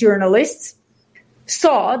 BBC journalists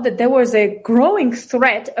saw that there was a growing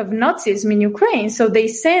threat of Nazism in Ukraine. So they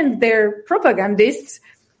sent their propagandists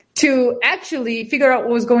to actually figure out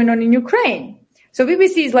what was going on in Ukraine. So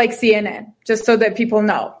BBC is like CNN, just so that people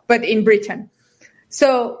know, but in Britain.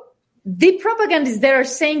 So the propagandists that are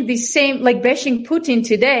saying the same, like bashing Putin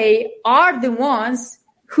today, are the ones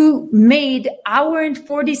who made hour and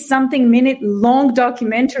 40-something minute long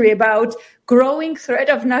documentary about growing threat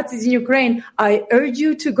of Nazis in Ukraine. I urge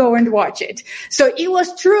you to go and watch it. So it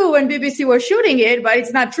was true when BBC was shooting it, but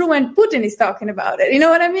it's not true when Putin is talking about it. You know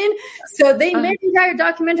what I mean? So they made an entire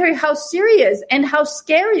documentary how serious and how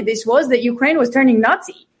scary this was that Ukraine was turning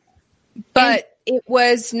Nazi. But it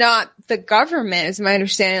was not the government, is my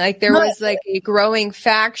understanding. Like there was like a growing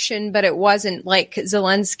faction, but it wasn't like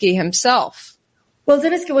Zelensky himself. Well,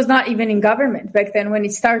 Zelensky was not even in government back then when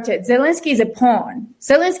it started. Zelensky is a pawn.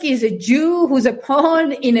 Zelensky is a Jew who's a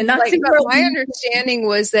pawn in a Nazi world. My understanding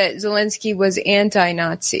was that Zelensky was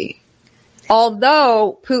anti-Nazi.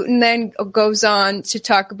 Although Putin then goes on to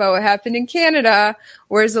talk about what happened in Canada,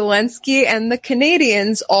 where Zelensky and the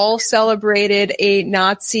Canadians all celebrated a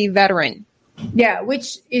Nazi veteran. Yeah,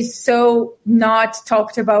 which is so not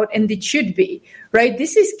talked about, and it should be, right?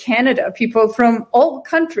 This is Canada, people from all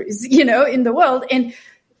countries, you know, in the world. And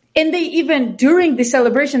they even, during the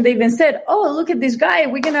celebration, they even said, oh, look at this guy.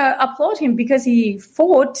 We're going to applaud him because he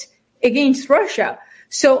fought against Russia.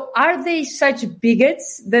 So are they such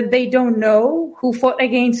bigots that they don't know who fought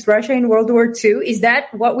against Russia in World War II? Is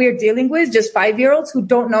that what we're dealing with? Just 5-year-olds who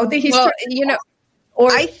don't know the history? Well, you know,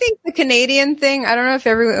 I think the Canadian thing, I don't know if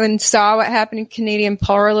everyone saw what happened in Canadian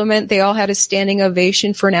Parliament. They all had a standing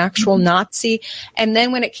ovation for an actual Nazi. And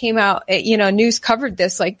then when it came out, you know, news covered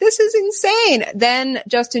this, like, this is insane. Then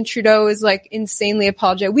Justin Trudeau is like insanely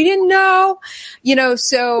apologetic. We didn't know, you know,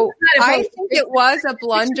 so I think it was a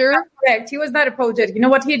blunder. Correct. He was not apologetic. You know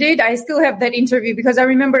what he did? I still have that interview because I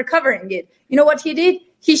remember covering it. You know what he did?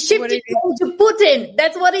 He shifted to Putin.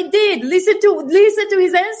 That's what he did. Listen to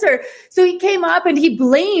his answer. So he came up and he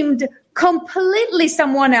blamed completely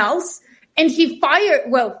someone else, and he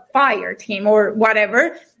fired him or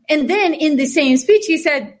whatever. And then in the same speech, he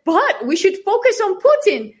said, "But we should focus on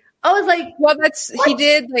Putin." I was like, "Well, he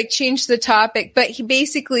did like change the topic, but he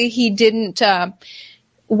didn't."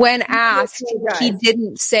 When asked, he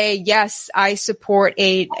didn't say, "Yes, I support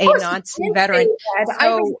a Nazi veteran."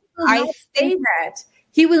 So I think that.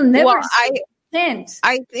 He will never. Well,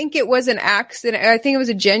 I think it was an accident. I think it was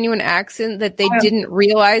a genuine accident that they didn't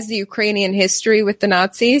realize the Ukrainian history with the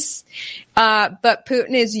Nazis. But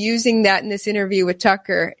Putin is using that in this interview with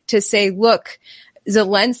Tucker to say, look,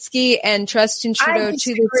 Zelensky and Justin Trudeau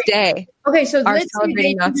to this day are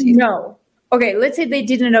celebrating Nazis. No. Okay, let's say they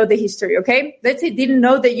didn't know the history, okay? Let's say they didn't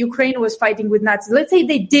know that Ukraine was fighting with Nazis. Let's say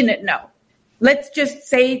they didn't know. Let's just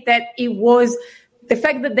say that it was the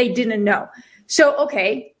fact that they didn't know. So,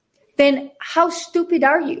 okay, then how stupid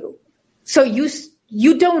are you? So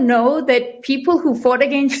you don't know that people who fought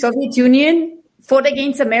against Soviet Union, fought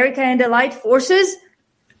against America and Allied forces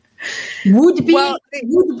would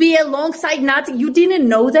be alongside Nazis. You didn't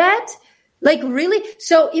know that? Like, really?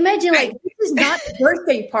 So imagine, like, this is not a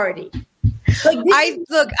birthday party. Like,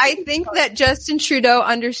 I think that Justin Trudeau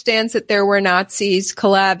understands that there were Nazis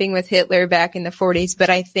collabing with Hitler back in the 40s, but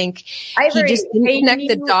I think he just didn't connect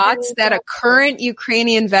the dots that a current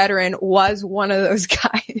Ukrainian veteran was one of those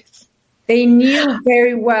guys. They knew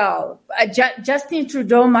very well. Justin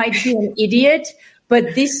Trudeau might be an idiot, but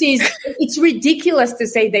it's ridiculous to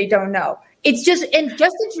say they don't know. It's just, and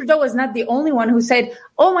Justin Trudeau was not the only one who said,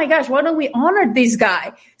 oh my gosh, why don't we honor this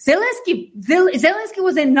guy? Zelensky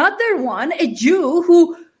was another one, a Jew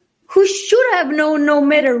who should have known no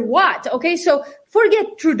matter what. Okay, so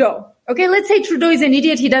forget Trudeau. Okay, let's say Trudeau is an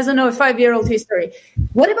idiot. He doesn't know a 5-year-old history.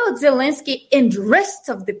 What about Zelensky and the rest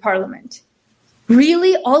of the parliament?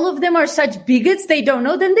 Really? All of them are such bigots they don't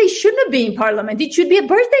know? Then they shouldn't be in parliament. It should be a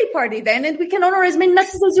birthday party then, and we can honor as many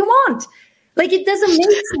Nazis as you want. Like, it doesn't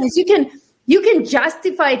make sense. You can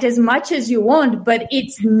justify it as much as you want, but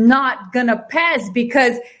it's not gonna pass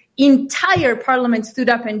because entire parliament stood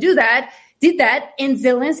up and did that, and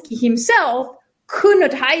Zelensky himself could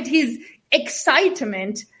not hide his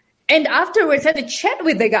excitement, and afterwards had a chat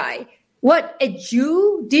with the guy. What, a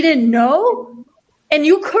Jew didn't know? An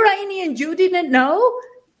Ukrainian Jew didn't know?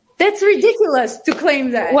 That's ridiculous to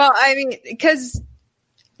claim that. Well, I mean, because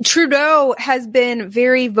Trudeau has been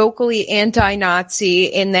very vocally anti-Nazi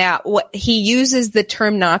in that he uses the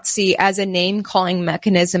term Nazi as a name-calling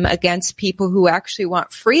mechanism against people who actually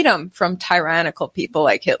want freedom from tyrannical people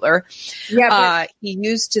like Hitler. Yeah, he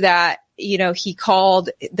used that. He called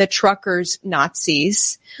the truckers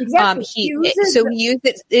Nazis. Exactly. He used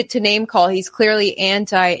it to name call. He's clearly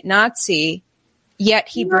anti-Nazi. Yet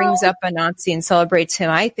he brings up a Nazi and celebrates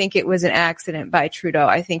him. I think it was an accident by Trudeau.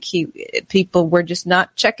 I think people were just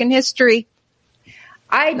not checking history.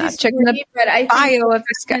 I disagree, but I think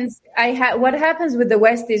what happens with the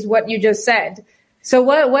West is what you just said. So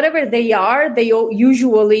whatever they are, they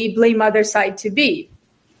usually blame other side to be.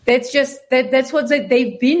 That's just that's what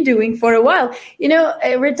they've been doing for a while.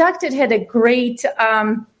 Redacted had a great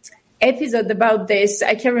episode about this.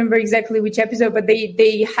 I can't remember exactly which episode, but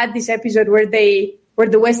they had this episode where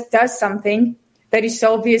the West does something that is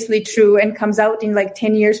so obviously true and comes out in like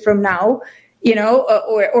 10 years from now,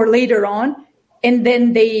 or later on, and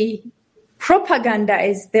then they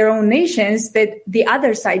propagandize their own nations that the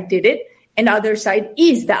other side did it and the other side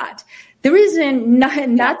is that. The reason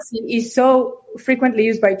Nazi is so frequently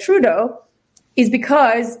used by Trudeau is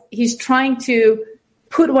because he's trying to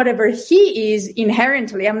put whatever he is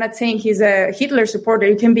inherently. I'm not saying he's a Hitler supporter.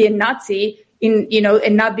 You can be a Nazi and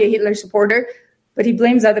not be a Hitler supporter, but he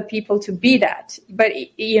blames other people to be that. But,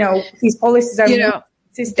 his policies are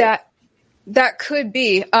that could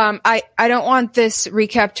be. I don't want this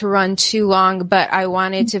recap to run too long, but I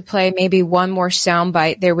wanted to play maybe one more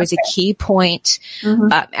soundbite. There was a key point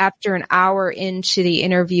after an hour into the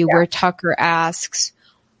interview where Tucker asks,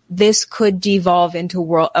 this could devolve into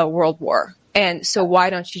a world war. And so why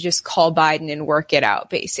don't you just call Biden and work it out,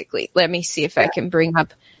 basically? Let me see if I can bring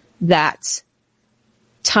up that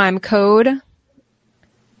time code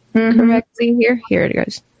correctly here. Here it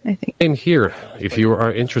goes, I think. Same here. If you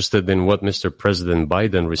are interested in what Mr. President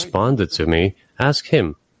Biden responded to me, ask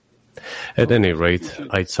him. At any rate,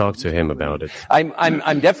 I talked to him about it.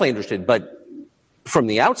 I'm definitely interested, but from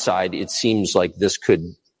the outside, it seems like this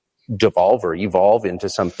could devolve or evolve into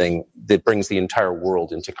something that brings the entire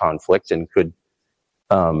world into conflict and could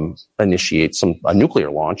initiate a nuclear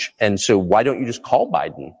launch. And so why don't you just call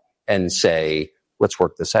Biden and say, let's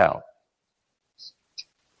work this out?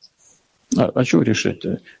 What's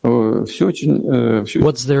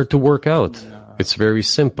there to work out? It's very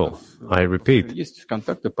simple. I repeat,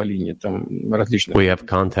 we have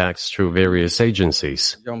contacts through various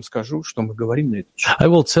agencies. I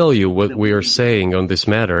will tell you what we are saying on this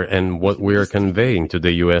matter and what we are conveying to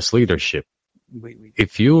the U.S. leadership.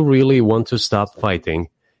 If you really want to stop fighting,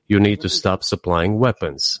 you need to stop supplying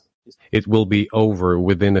weapons. It will be over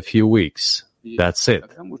within a few weeks. That's it.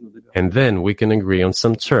 And then we can agree on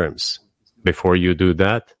some terms. Before you do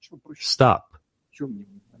that, stop.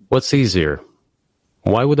 What's easier?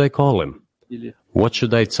 Why would I call him? What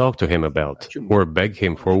should I talk to him about? Or beg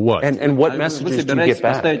him for what? And what messages do you get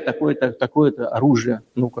back?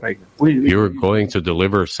 You're going to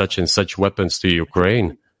deliver such and such weapons to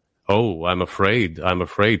Ukraine? Oh, I'm afraid.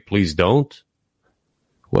 Please don't.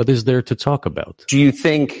 What is there to talk about? Do you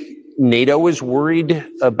think NATO is worried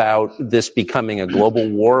about this becoming a global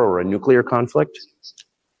war or a nuclear conflict?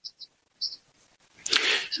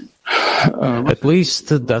 At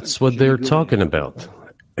least that's what they're talking about.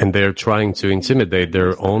 And they're trying to intimidate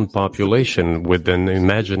their own population with an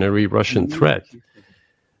imaginary Russian threat.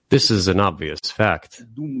 This is an obvious fact.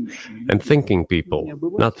 And thinking people,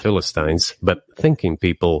 not Philistines, but thinking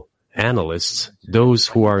people, analysts, those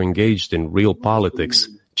who are engaged in real politics,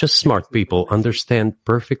 just smart people understand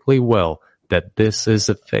perfectly well that this is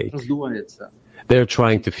a fake. They're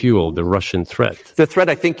trying to fuel the Russian threat. The threat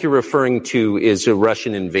I think you're referring to is a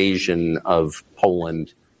Russian invasion of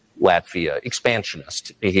Poland, Latvia,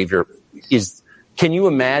 expansionist behavior. Can you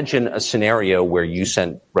imagine a scenario where you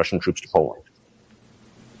sent Russian troops to Poland?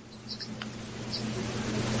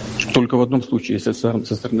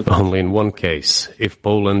 Only in one case, if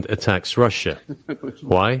Poland attacks Russia.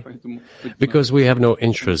 Why? Because we have no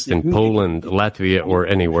interest in Poland, Latvia, or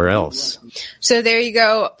anywhere else. So there you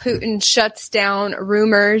go. Putin shuts down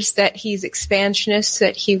rumors that he's expansionist,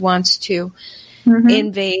 that he wants to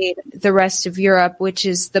invade the rest of Europe, which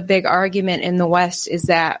is the big argument in the West, is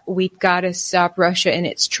that we've got to stop Russia in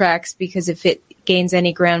its tracks, because if it gains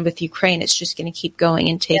any ground with Ukraine, it's just going to keep going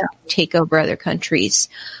and take over other countries.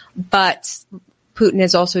 But Putin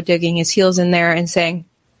is also digging his heels in there and saying,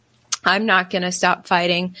 I'm not going to stop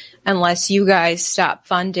fighting unless you guys stop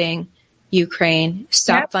funding Ukraine,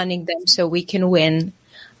 stop funding them so we can win.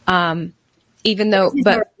 Even though,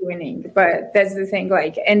 but winning, but that's the thing.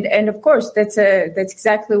 And of course, that's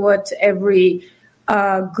exactly what every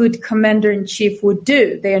a good commander-in-chief would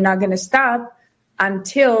do. They are not going to stop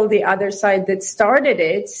until the other side that started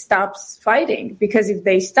it stops fighting. Because if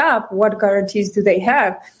they stop, what guarantees do they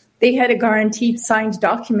have? They had a guaranteed signed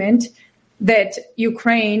document that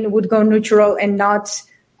Ukraine would go neutral and not,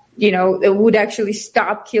 it would actually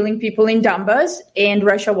stop killing people in Donbas. And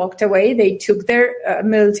Russia walked away. They took their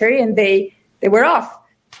military and they were off.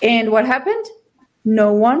 And what happened?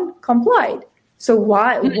 No one complied. So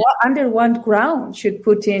under what ground should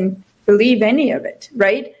Putin believe any of it,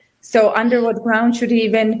 right? So under what ground should he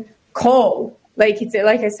even call? Like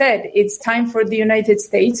I said, it's time for the United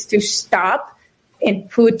States to stop and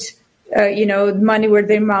put, money where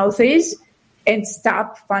their mouth is and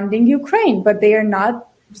stop funding Ukraine. But they are not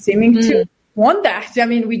seeming to want that. I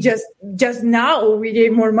mean, we just now we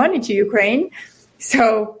gave more money to Ukraine.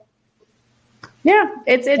 So, yeah,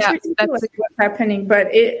 it's ridiculous what's happening.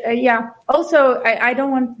 But also, I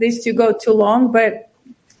don't want this to go too long, but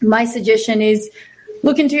my suggestion is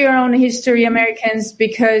look into your own history, Americans,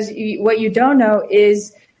 because what you don't know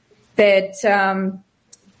is that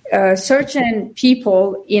certain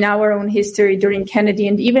people in our own history during Kennedy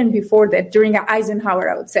and even before that, during Eisenhower,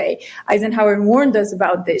 I would say, Eisenhower warned us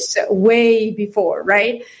about this way before,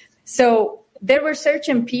 right? So there were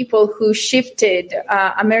certain people who shifted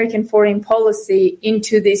American foreign policy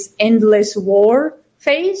into this endless war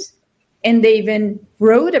phase. And they even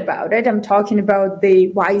wrote about it. I'm talking about the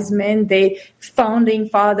wise men, the founding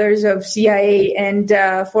fathers of CIA and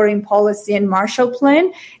foreign policy and Marshall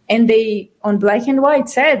Plan. And they, on black and white,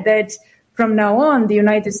 said that from now on, the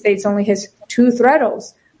United States only has two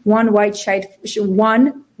throttles, one wide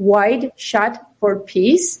shut for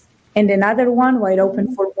peace and another one wide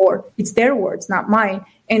open for war. It's their words, not mine.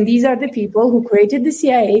 And these are the people who created the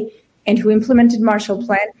CIA and who implemented Marshall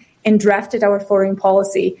Plan and drafted our foreign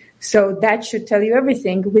policy. So that should tell you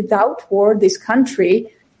everything. Without war, this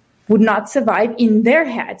country would not survive in their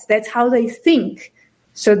heads. That's how they think.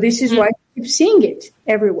 So this is why you keep seeing it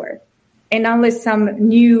everywhere. And unless some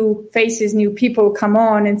new faces, new people come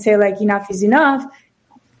on and say, like, enough is enough,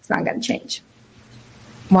 it's not going to change.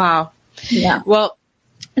 Wow. Yeah. Well,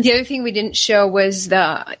 the other thing we didn't show was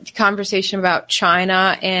the conversation about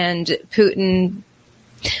China, and Putin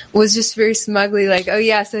was just very smugly like, oh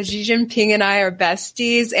yeah, so Xi Jinping and I are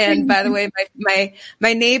besties. And by the way,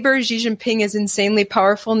 my neighbor Xi Jinping is insanely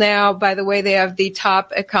powerful now. By the way, they have the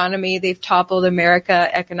top economy. They've toppled America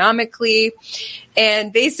economically.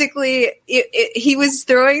 And basically he was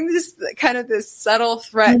throwing this subtle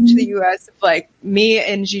threat to the U.S. of like, me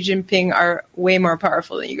and Xi Jinping are way more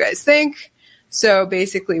powerful than you guys think. So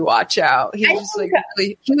basically watch out. He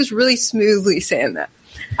was really smoothly saying that.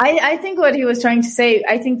 I think what he was trying to say,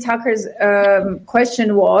 I think Tucker's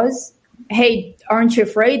question was, hey, aren't you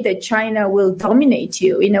afraid that China will dominate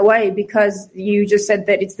you in a way because you just said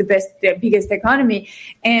that it's the biggest economy?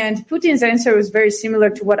 And Putin's answer was very similar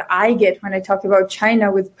to what I get when I talk about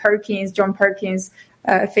China with John Perkins,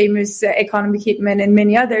 famous economic hitman, and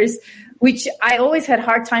many others, which I always had a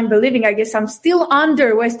hard time believing. I guess I'm still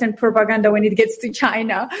under Western propaganda when it gets to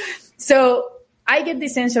China. So I get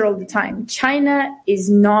this answer all the time. China is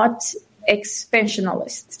not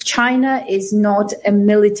expansionist. China is not a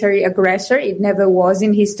military aggressor. It never was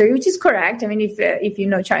in history, which is correct. I mean, if you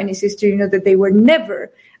know Chinese history, you know that they were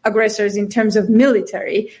never aggressors in terms of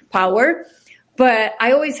military power. But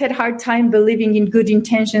I always had a hard time believing in good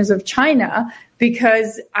intentions of China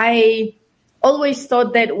because I always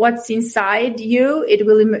thought that what's inside you, it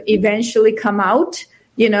will eventually come out,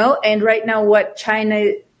 and right now what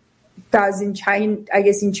China does in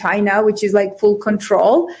China, which is like full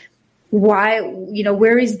control. Why,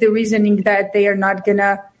 where is the reasoning that they are not going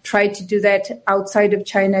to try to do that outside of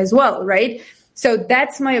China as well, right? So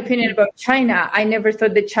that's my opinion about China. I never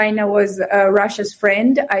thought that China was Russia's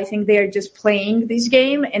friend. I think they are just playing this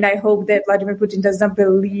game, and I hope that Vladimir Putin does not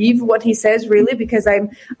believe what he says, really, because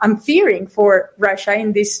I'm fearing for Russia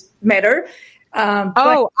in this matter.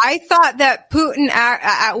 I thought that Putin,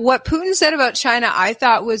 what Putin said about China, I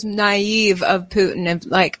thought was naive of Putin. And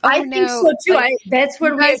like, I think so too. That's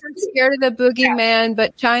where you guys are scared of the boogeyman,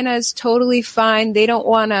 but China is totally fine. They don't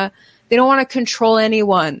want to control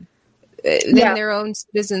anyone. Then their own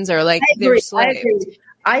citizens are like their slaves.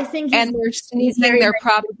 I think, and they're sneaking their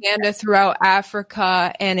propaganda throughout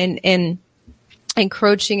Africa and in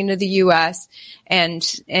encroaching into the U.S. and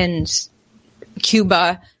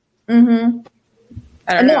Cuba. Mm-hmm.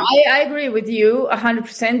 I agree with you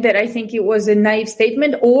 100% that I think it was a naive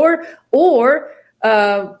statement, or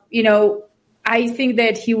I I think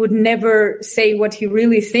that he would never say what he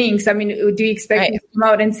really thinks. I mean, do you expect him to come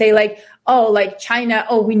out and say like, oh, like China,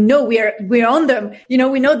 oh, we know we're on them. You know,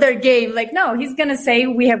 we know their game. Like, no, he's going to say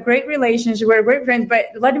we have great relations, we're great friends. But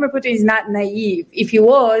Vladimir Putin is not naive. If he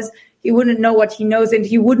was, he wouldn't know what he knows, and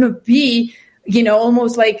he wouldn't be, you know,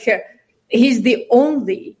 almost like he's the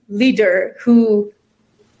only leader who,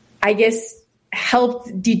 I guess,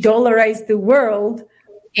 helped de-dollarize the world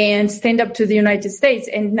and stand up to the United States.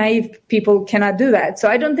 And naive people cannot do that. So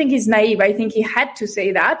I don't think he's naive. I think he had to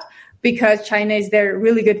say that because China is their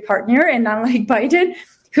really good partner, and not like Biden,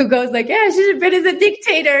 who goes like, yeah, Xi Jinping is a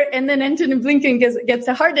dictator. And then Antony Blinken gets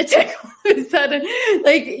a heart attack all of a sudden.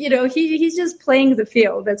 Like, you know, he's just playing the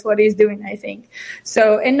field. That's what he's doing, I think.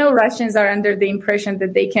 So, and no Russians are under the impression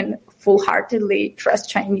that they can full-heartedly trust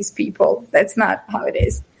Chinese people. That's not how it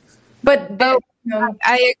is. But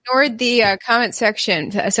I ignored the comment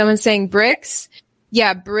section. Someone's saying BRICS.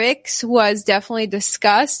 Yeah, BRICS was definitely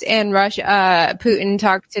discussed, and Putin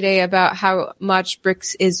talked today about how much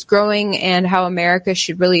BRICS is growing and how America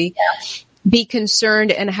should really be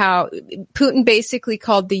concerned, and how Putin basically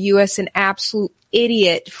called the U.S. an absolute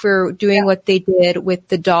idiot for doing what they did with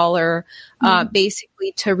the dollar,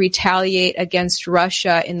 basically to retaliate against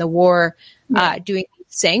Russia in the war, doing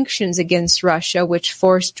sanctions against Russia, which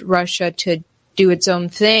forced Russia to do its own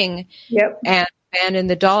thing and abandon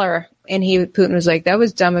the dollar. And Putin was like, that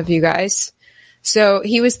was dumb of you guys. So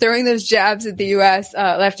he was throwing those jabs at the U.S.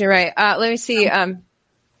 Left and right. Let me see.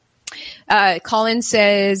 Colin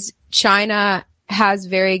says China has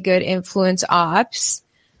very good influence ops.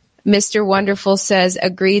 Mr. Wonderful says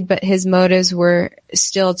agreed, but his motives were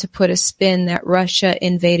still to put a spin that Russia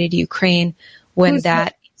invaded Ukraine when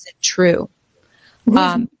that isn't true.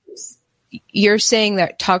 You're saying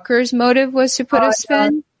that Tucker's motive was to put a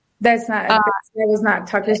spin? That was not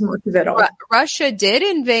Tucker's motive at all. Russia did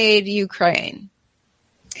invade Ukraine.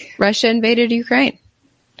 Russia invaded Ukraine.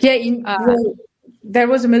 Yeah, there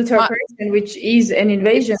was a military operation, which is an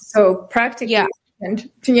invasion. So practically,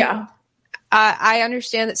 I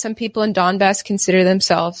understand that some people in Donbass consider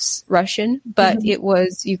themselves Russian, but it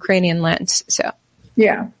was Ukrainian lands. So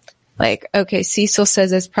like, okay, Cecil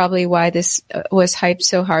says that's probably why this was hyped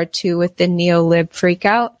so hard too with the neo-lib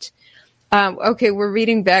freakout. Okay, we're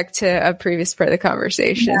reading back to a previous part of the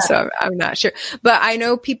conversation, so I'm not sure. But I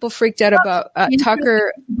know people freaked out about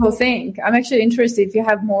Tucker. People think. I'm actually interested. If you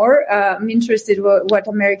have more, I'm interested what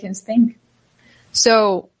Americans think.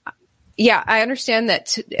 So, yeah, I understand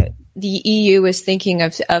that the EU is thinking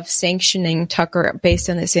of sanctioning Tucker based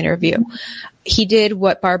on this interview. He did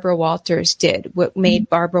what Barbara Walters did. What made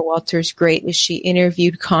Barbara Walters great is she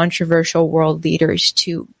interviewed controversial world leaders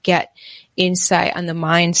to get insight on the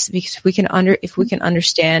minds, because if we can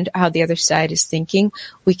understand how the other side is thinking,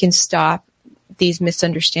 we can stop these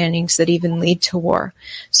misunderstandings that even lead to war.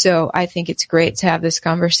 So I think it's great to have this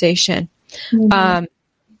conversation.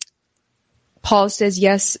 Paul says,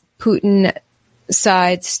 yes, Putin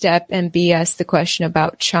sidestep and BS the question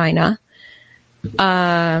about China.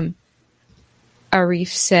 Arif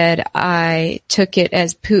said, I took it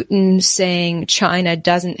as Putin saying China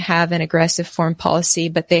doesn't have an aggressive foreign policy,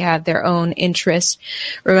 but they have their own interest.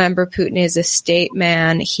 Remember, Putin is a state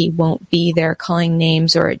man. He won't be there calling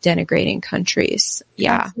names or denigrating countries.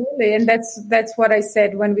 Yeah. Absolutely. And that's what I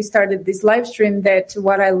said when we started this live stream, that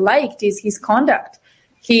what I liked is his conduct.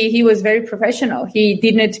 He was very professional. He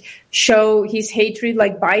didn't show his hatred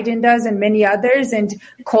like Biden does and many others, and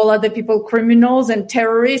call other people criminals and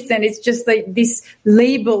terrorists. And it's just like this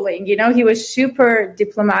labeling, you know. He was super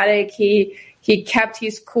diplomatic. He kept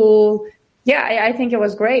his cool. Yeah, I think it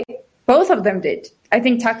was great. Both of them did. I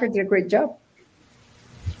think Tucker did a great job.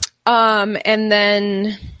 And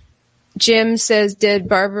then Jim says, did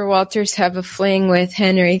Barbara Walters have a fling with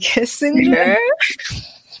Henry Kissinger?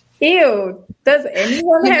 Ew. Does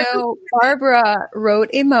anyone Barbara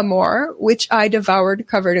wrote a memoir, which I devoured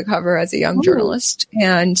cover to cover as a young journalist.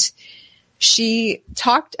 And she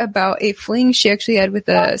talked about a fling she actually had with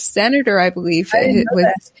a senator, I believe.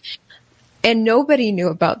 And nobody knew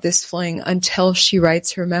about this fling until she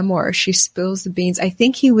writes her memoir. She spills the beans. I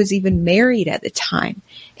think he was even married at the time.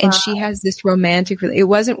 And she has this romantic, it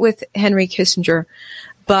wasn't with Henry Kissinger,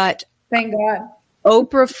 but thank God.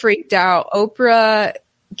 Oprah freaked out. Oprah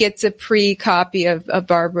gets a pre-copy of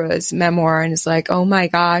Barbara's memoir and is like, oh my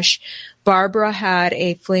gosh, Barbara had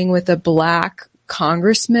a fling with a black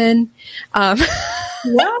congressman. What?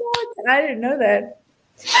 I didn't know that.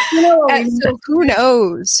 So who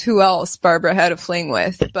knows who else Barbara had a fling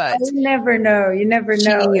with? But you never know. You never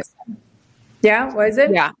know. Yeah, was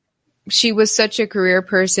it? Yeah. she was such a career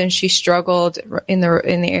person. She struggled in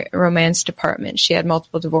the romance department. She had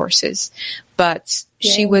multiple divorces, but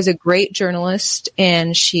she was a great journalist,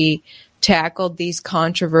 and she tackled these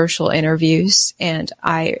controversial interviews. And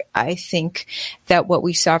I think that what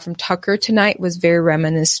we saw from Tucker tonight was very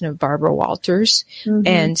reminiscent of Barbara Walters.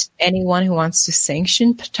 And anyone who wants to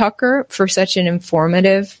sanction Tucker for such an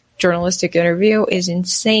informative journalistic interview is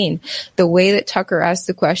insane. The way that Tucker asked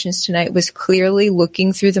the questions tonight was clearly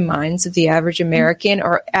looking through the minds of the average American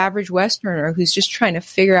or average Westerner who's just trying to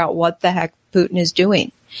figure out what the heck Putin is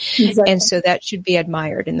doing. Exactly. And so that should be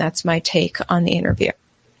admired. And that's my take on the interview.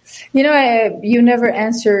 You know, you never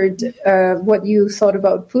answered what you thought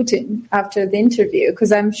about Putin after the interview,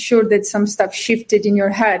 because I'm sure that some stuff shifted in your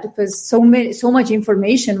head because so much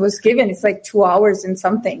information was given. It's like 2 hours and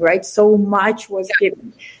something, right? So much was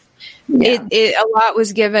given. Yeah. A lot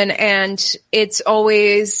was given, and it's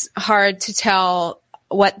always hard to tell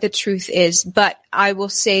what the truth is. But I will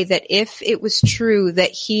say that if it was true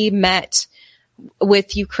that he met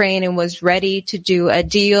with Ukraine and was ready to do a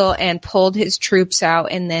deal and pulled his troops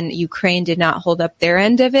out, and then Ukraine did not hold up their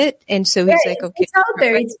end of it, and so he's like, okay, it's out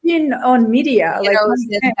there. It's been on media.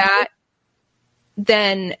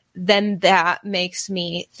 Then that makes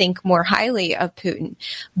me think more highly of Putin.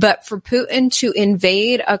 But for Putin to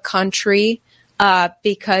invade a country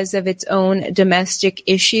because of its own domestic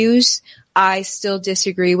issues, I still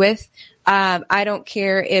disagree with. I don't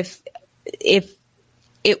care if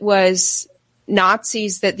it was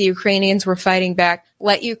Nazis that the Ukrainians were fighting back.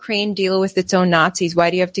 Let Ukraine deal with its own Nazis. Why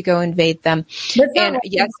do you have to go invade them? And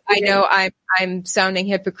yes, I know I'm sounding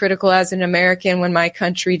hypocritical as an American when my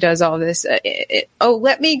country does all this.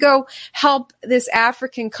 Let me go help this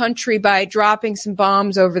African country by dropping some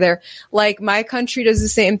bombs over there. Like, my country does the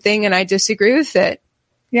same thing, and I disagree with it.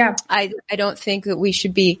 Yeah. I don't think that we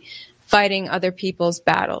should be fighting other people's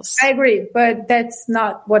battles. I agree, but that's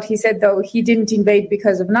not what he said, though. He didn't invade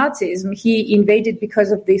because of Nazism. He invaded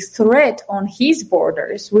because of the threat on his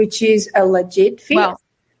borders, which is a legit fear. Well,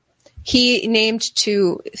 he named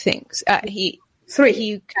two things. He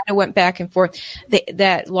kind of went back and forth.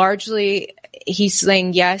 That largely, he's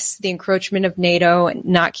saying, yes, the encroachment of NATO and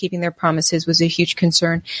not keeping their promises was a huge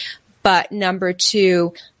concern. But number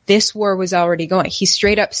two, this war was already going. He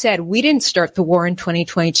straight up said, we didn't start the war in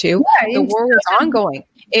 2022. Yeah, the war was ongoing.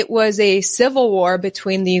 It was a civil war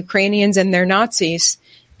between the Ukrainians and their Nazis.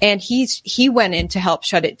 And he went in to help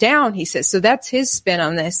shut it down, he says. So that's his spin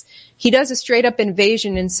on this. He does a straight up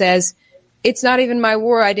invasion and says, it's not even my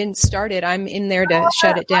war. I didn't start it. I'm in there to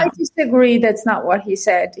shut it down. I disagree. That's not what he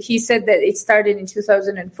said. He said that it started in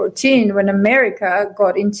 2014 when America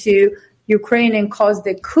got into Ukraine and caused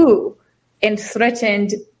a coup and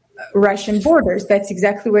threatened Russian borders. That's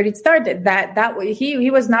exactly where it started. That way, he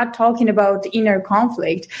was not talking about inner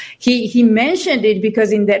conflict. He mentioned it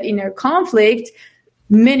because in that inner conflict,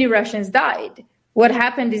 many Russians died. What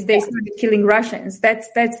happened is they started killing Russians. That's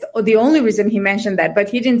the only reason he mentioned that. But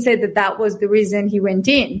he didn't say that was the reason he went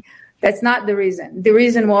in. That's not the reason. The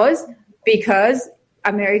reason was because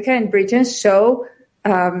America and Britain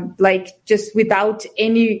just without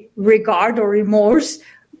any regard or remorse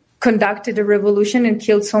conducted a revolution and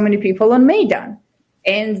killed so many people on Maidan.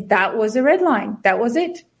 And that was a red line. That was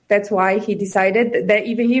it. That's why he decided that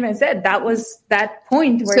he even said that was that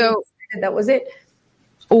point where he decided that was it.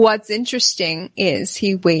 What's interesting is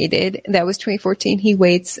he waited. That was 2014. He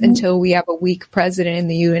waits until we have a weak president in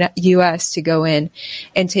the U.S. to go in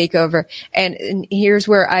and take over. And here's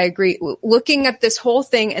where I agree. Looking at this whole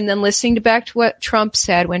thing and then listening back to what Trump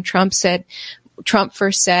said when Trump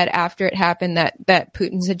first said after it happened that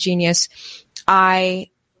Putin's a genius.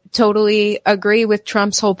 I totally agree with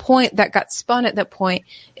Trump's whole point that got spun at that point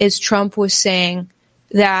is Trump was saying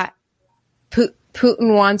that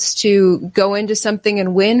Putin wants to go into something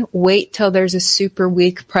and win. Wait till there's a super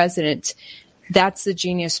weak president. That's the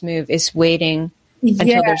genius move, is waiting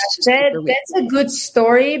until there's a super weak. That's a good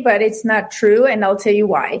story, but it's not true. And I'll tell you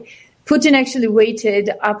why. Putin actually waited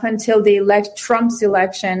up until Trump's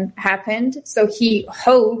election happened. So he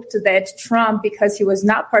hoped that Trump, because he was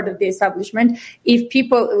not part of the establishment,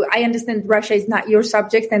 I understand Russia is not your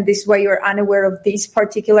subject, and this is why you're unaware of this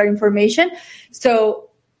particular information. So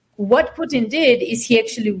what Putin did is he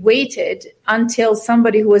actually waited until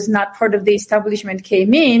somebody who was not part of the establishment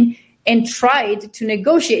came in and tried to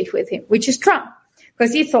negotiate with him, which is Trump.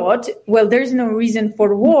 Because he thought, well, there's no reason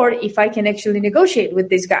for war if I can actually negotiate with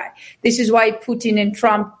this guy. This is why Putin and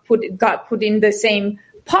Trump got put in the same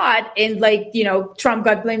pot, and Trump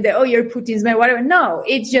got blamed that, you're Putin's man, whatever. No,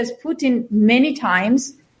 it's just Putin many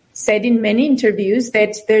times said in many interviews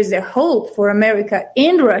that there's a hope for America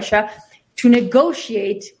and Russia to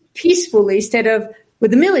negotiate peacefully instead of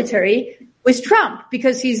with the military was Trump,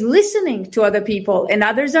 because he's listening to other people and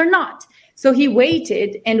others are not. So he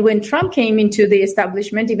waited, and when Trump came into the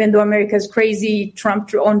establishment, even though America's crazy Trump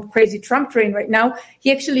train right now,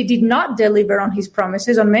 he actually did not deliver on his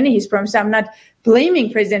promises, on many of his promises. I'm not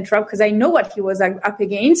blaming President Trump because I know what he was up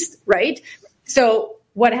against, right? So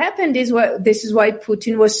what happened is this is why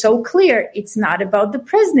Putin was so clear. It's not about the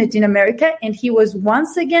president in America, and he was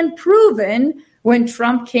once again proven when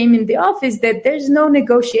Trump came in the office that there's no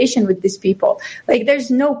negotiation with these people. Like, there's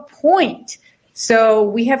no point. So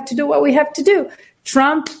we have to do what we have to do.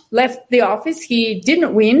 Trump left the office. He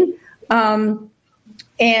didn't win. And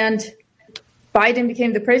Biden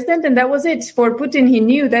became the president, and that was it. For Putin, he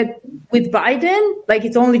knew that with Biden, like,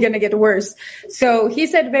 it's only going to get worse. So he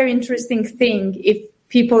said a very interesting thing. If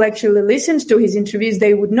people actually listened to his interviews,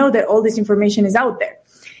 they would know that all this information is out there.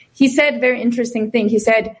 He said a very interesting thing. He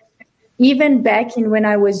said, even back in when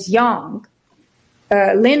I was young,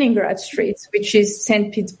 Leningrad streets, which is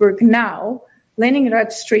St. Petersburg now,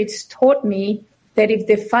 Leningrad streets taught me that if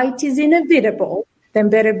the fight is inevitable, then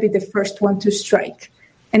better be the first one to strike.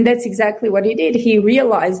 And that's exactly what he did. He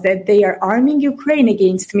realized that they are arming Ukraine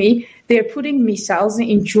against me. They're putting missiles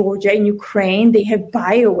in Georgia, in Ukraine. They have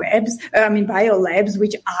biolabs,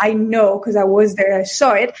 which I know because I was there, I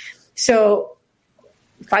saw it. So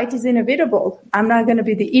fight is inevitable. I'm not going to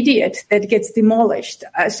be the idiot that gets demolished.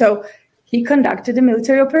 So he conducted a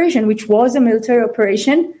military operation, which was a military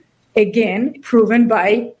operation, again, proven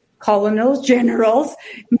by colonels, generals,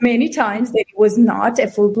 many times that it was not a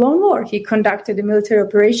full-blown war. He conducted a military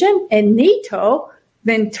operation, and NATO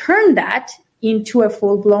then turned that into a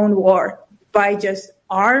full-blown war by just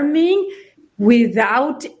arming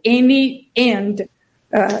without any end,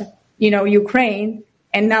 Ukraine.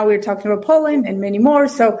 And now we're talking about Poland and many more.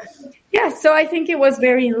 So I think it was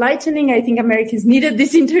very enlightening. I think Americans needed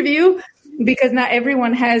this interview, because not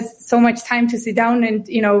everyone has so much time to sit down and,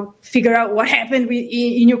 figure out what happened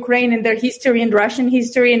in Ukraine and their history and Russian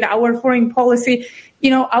history and our foreign policy.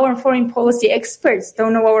 Our foreign policy experts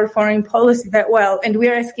don't know our foreign policy that well. And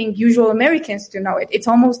we're asking usual Americans to know it. It's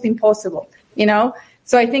almost impossible,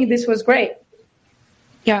 So I think this was great.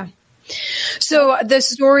 Yeah. So the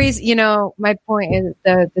stories, my point is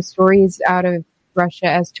the stories out of Russia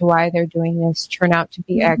as to why they're doing this turn out to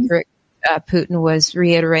be accurate. Putin was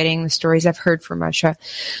reiterating the stories I've heard from Russia.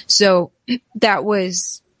 So that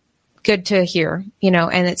was good to hear,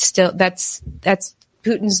 and it's still, that's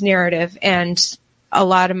Putin's narrative. And a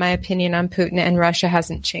lot of my opinion on Putin and Russia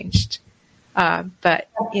hasn't changed. But,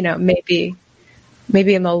 maybe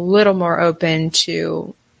I'm a little more open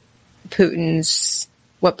to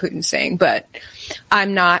what Putin's saying, but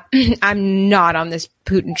I'm not on this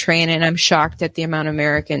Putin train, and I'm shocked at the amount of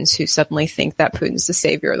Americans who suddenly think that Putin's the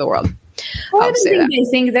savior of the world. Well, I don't think they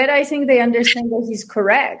think that. I think they understand that he's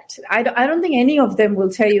correct. I don't think any of them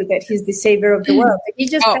will tell you that he's the savior of the world. He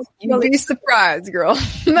just you'd be surprised, girl.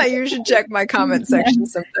 You should check my comment section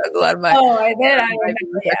sometimes. A lot of my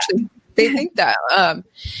actually, they think that.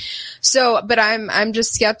 But I'm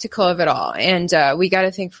just skeptical of it all, and we got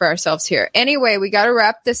to think for ourselves here. Anyway, we got to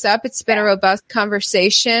wrap this up. It's been a robust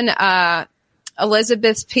conversation.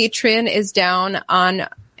 Elizabeth's Patreon is down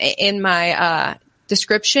in my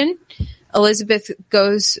description. Elizabeth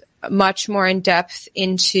goes much more in depth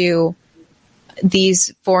into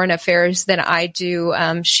these foreign affairs than I do.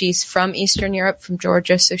 She's from Eastern Europe, from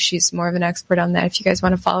Georgia, so she's more of an expert on that if you guys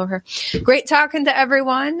want to follow her. Great talking to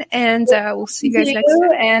everyone, and we'll see you guys next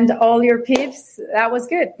time. And all your peeps. That was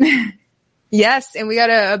good. Yes, and we got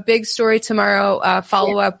a big story tomorrow,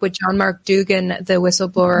 follow-up with John Mark Dugan, the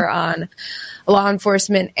whistleblower on law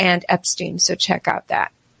enforcement and Epstein, so check out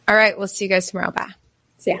that. All right, we'll see you guys tomorrow. Bye.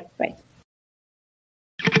 See ya. Bye.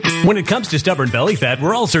 When it comes to stubborn belly fat,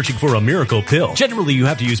 we're all searching for a miracle pill. Generally, you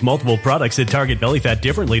have to use multiple products that target belly fat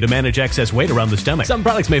differently to manage excess weight around the stomach. Some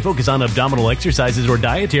products may focus on abdominal exercises or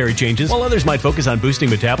dietary changes, while others might focus on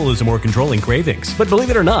boosting metabolism or controlling cravings. But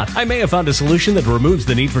believe it or not, I may have found a solution that removes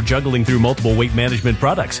the need for juggling through multiple weight management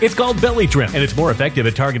products. It's called Belly Trim, and it's more effective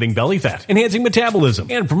at targeting belly fat, enhancing metabolism,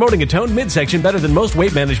 and promoting a toned midsection better than most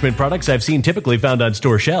weight management products I've seen typically found on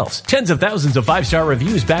store shelves. Tens of thousands of 5-star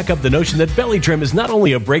reviews back up the notion that Belly Trim is not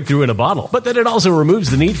only a breakthrough in a bottle, but that it also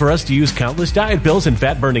removes the need for us to use countless diet pills and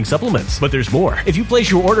fat-burning supplements. But there's more. If you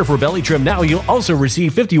place your order for Belly Trim now, you'll also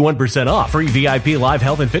receive 51% off, free VIP live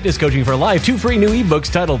health and fitness coaching for life, 2 free new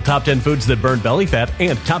ebooks titled Top 10 Foods That Burn Belly Fat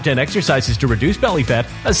and Top 10 Exercises to Reduce Belly Fat,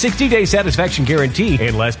 a 60-day satisfaction guarantee,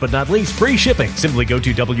 and last but not least, free shipping. Simply go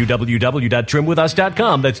to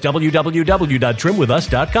www.trimwithus.com. That's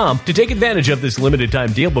www.trimwithus.com to take advantage of this limited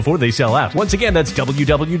time deal before they sell out. Once again, that's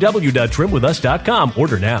www.trimwithus.com.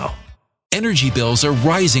 Order now. Energy bills are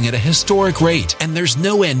rising at a historic rate, and there's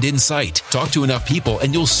no end in sight. Talk to enough people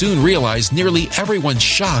and you'll soon realize nearly everyone's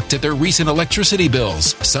shocked at their recent electricity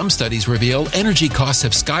bills. Some studies reveal energy costs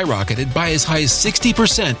have skyrocketed by as high as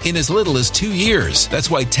 60% in as little as 2 years. That's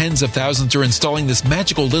why tens of thousands are installing this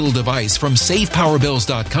magical little device from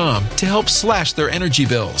SavePowerBills.com to help slash their energy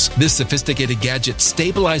bills. This sophisticated gadget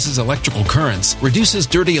stabilizes electrical currents, reduces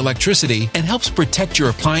dirty electricity, and helps protect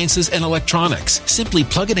your appliances and electronics. Simply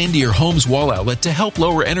plug it into your home's wall outlet to help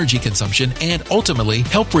lower energy consumption and ultimately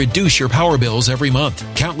help reduce your power bills every month.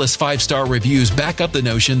 Countless 5-star reviews back up the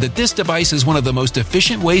notion that this device is one of the most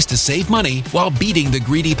efficient ways to save money while beating the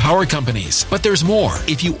greedy power companies. But there's more.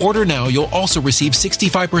 If you order now, you'll also receive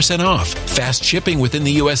 65% off, fast shipping within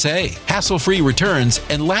the USA, hassle-free returns,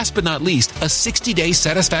 and last but not least, a 60-day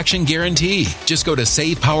satisfaction guarantee. Just go to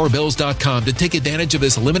SavePowerBills.com to take advantage of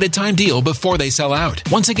this limited time deal before they sell out.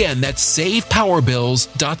 Once again, that's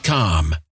SavePowerBills.com.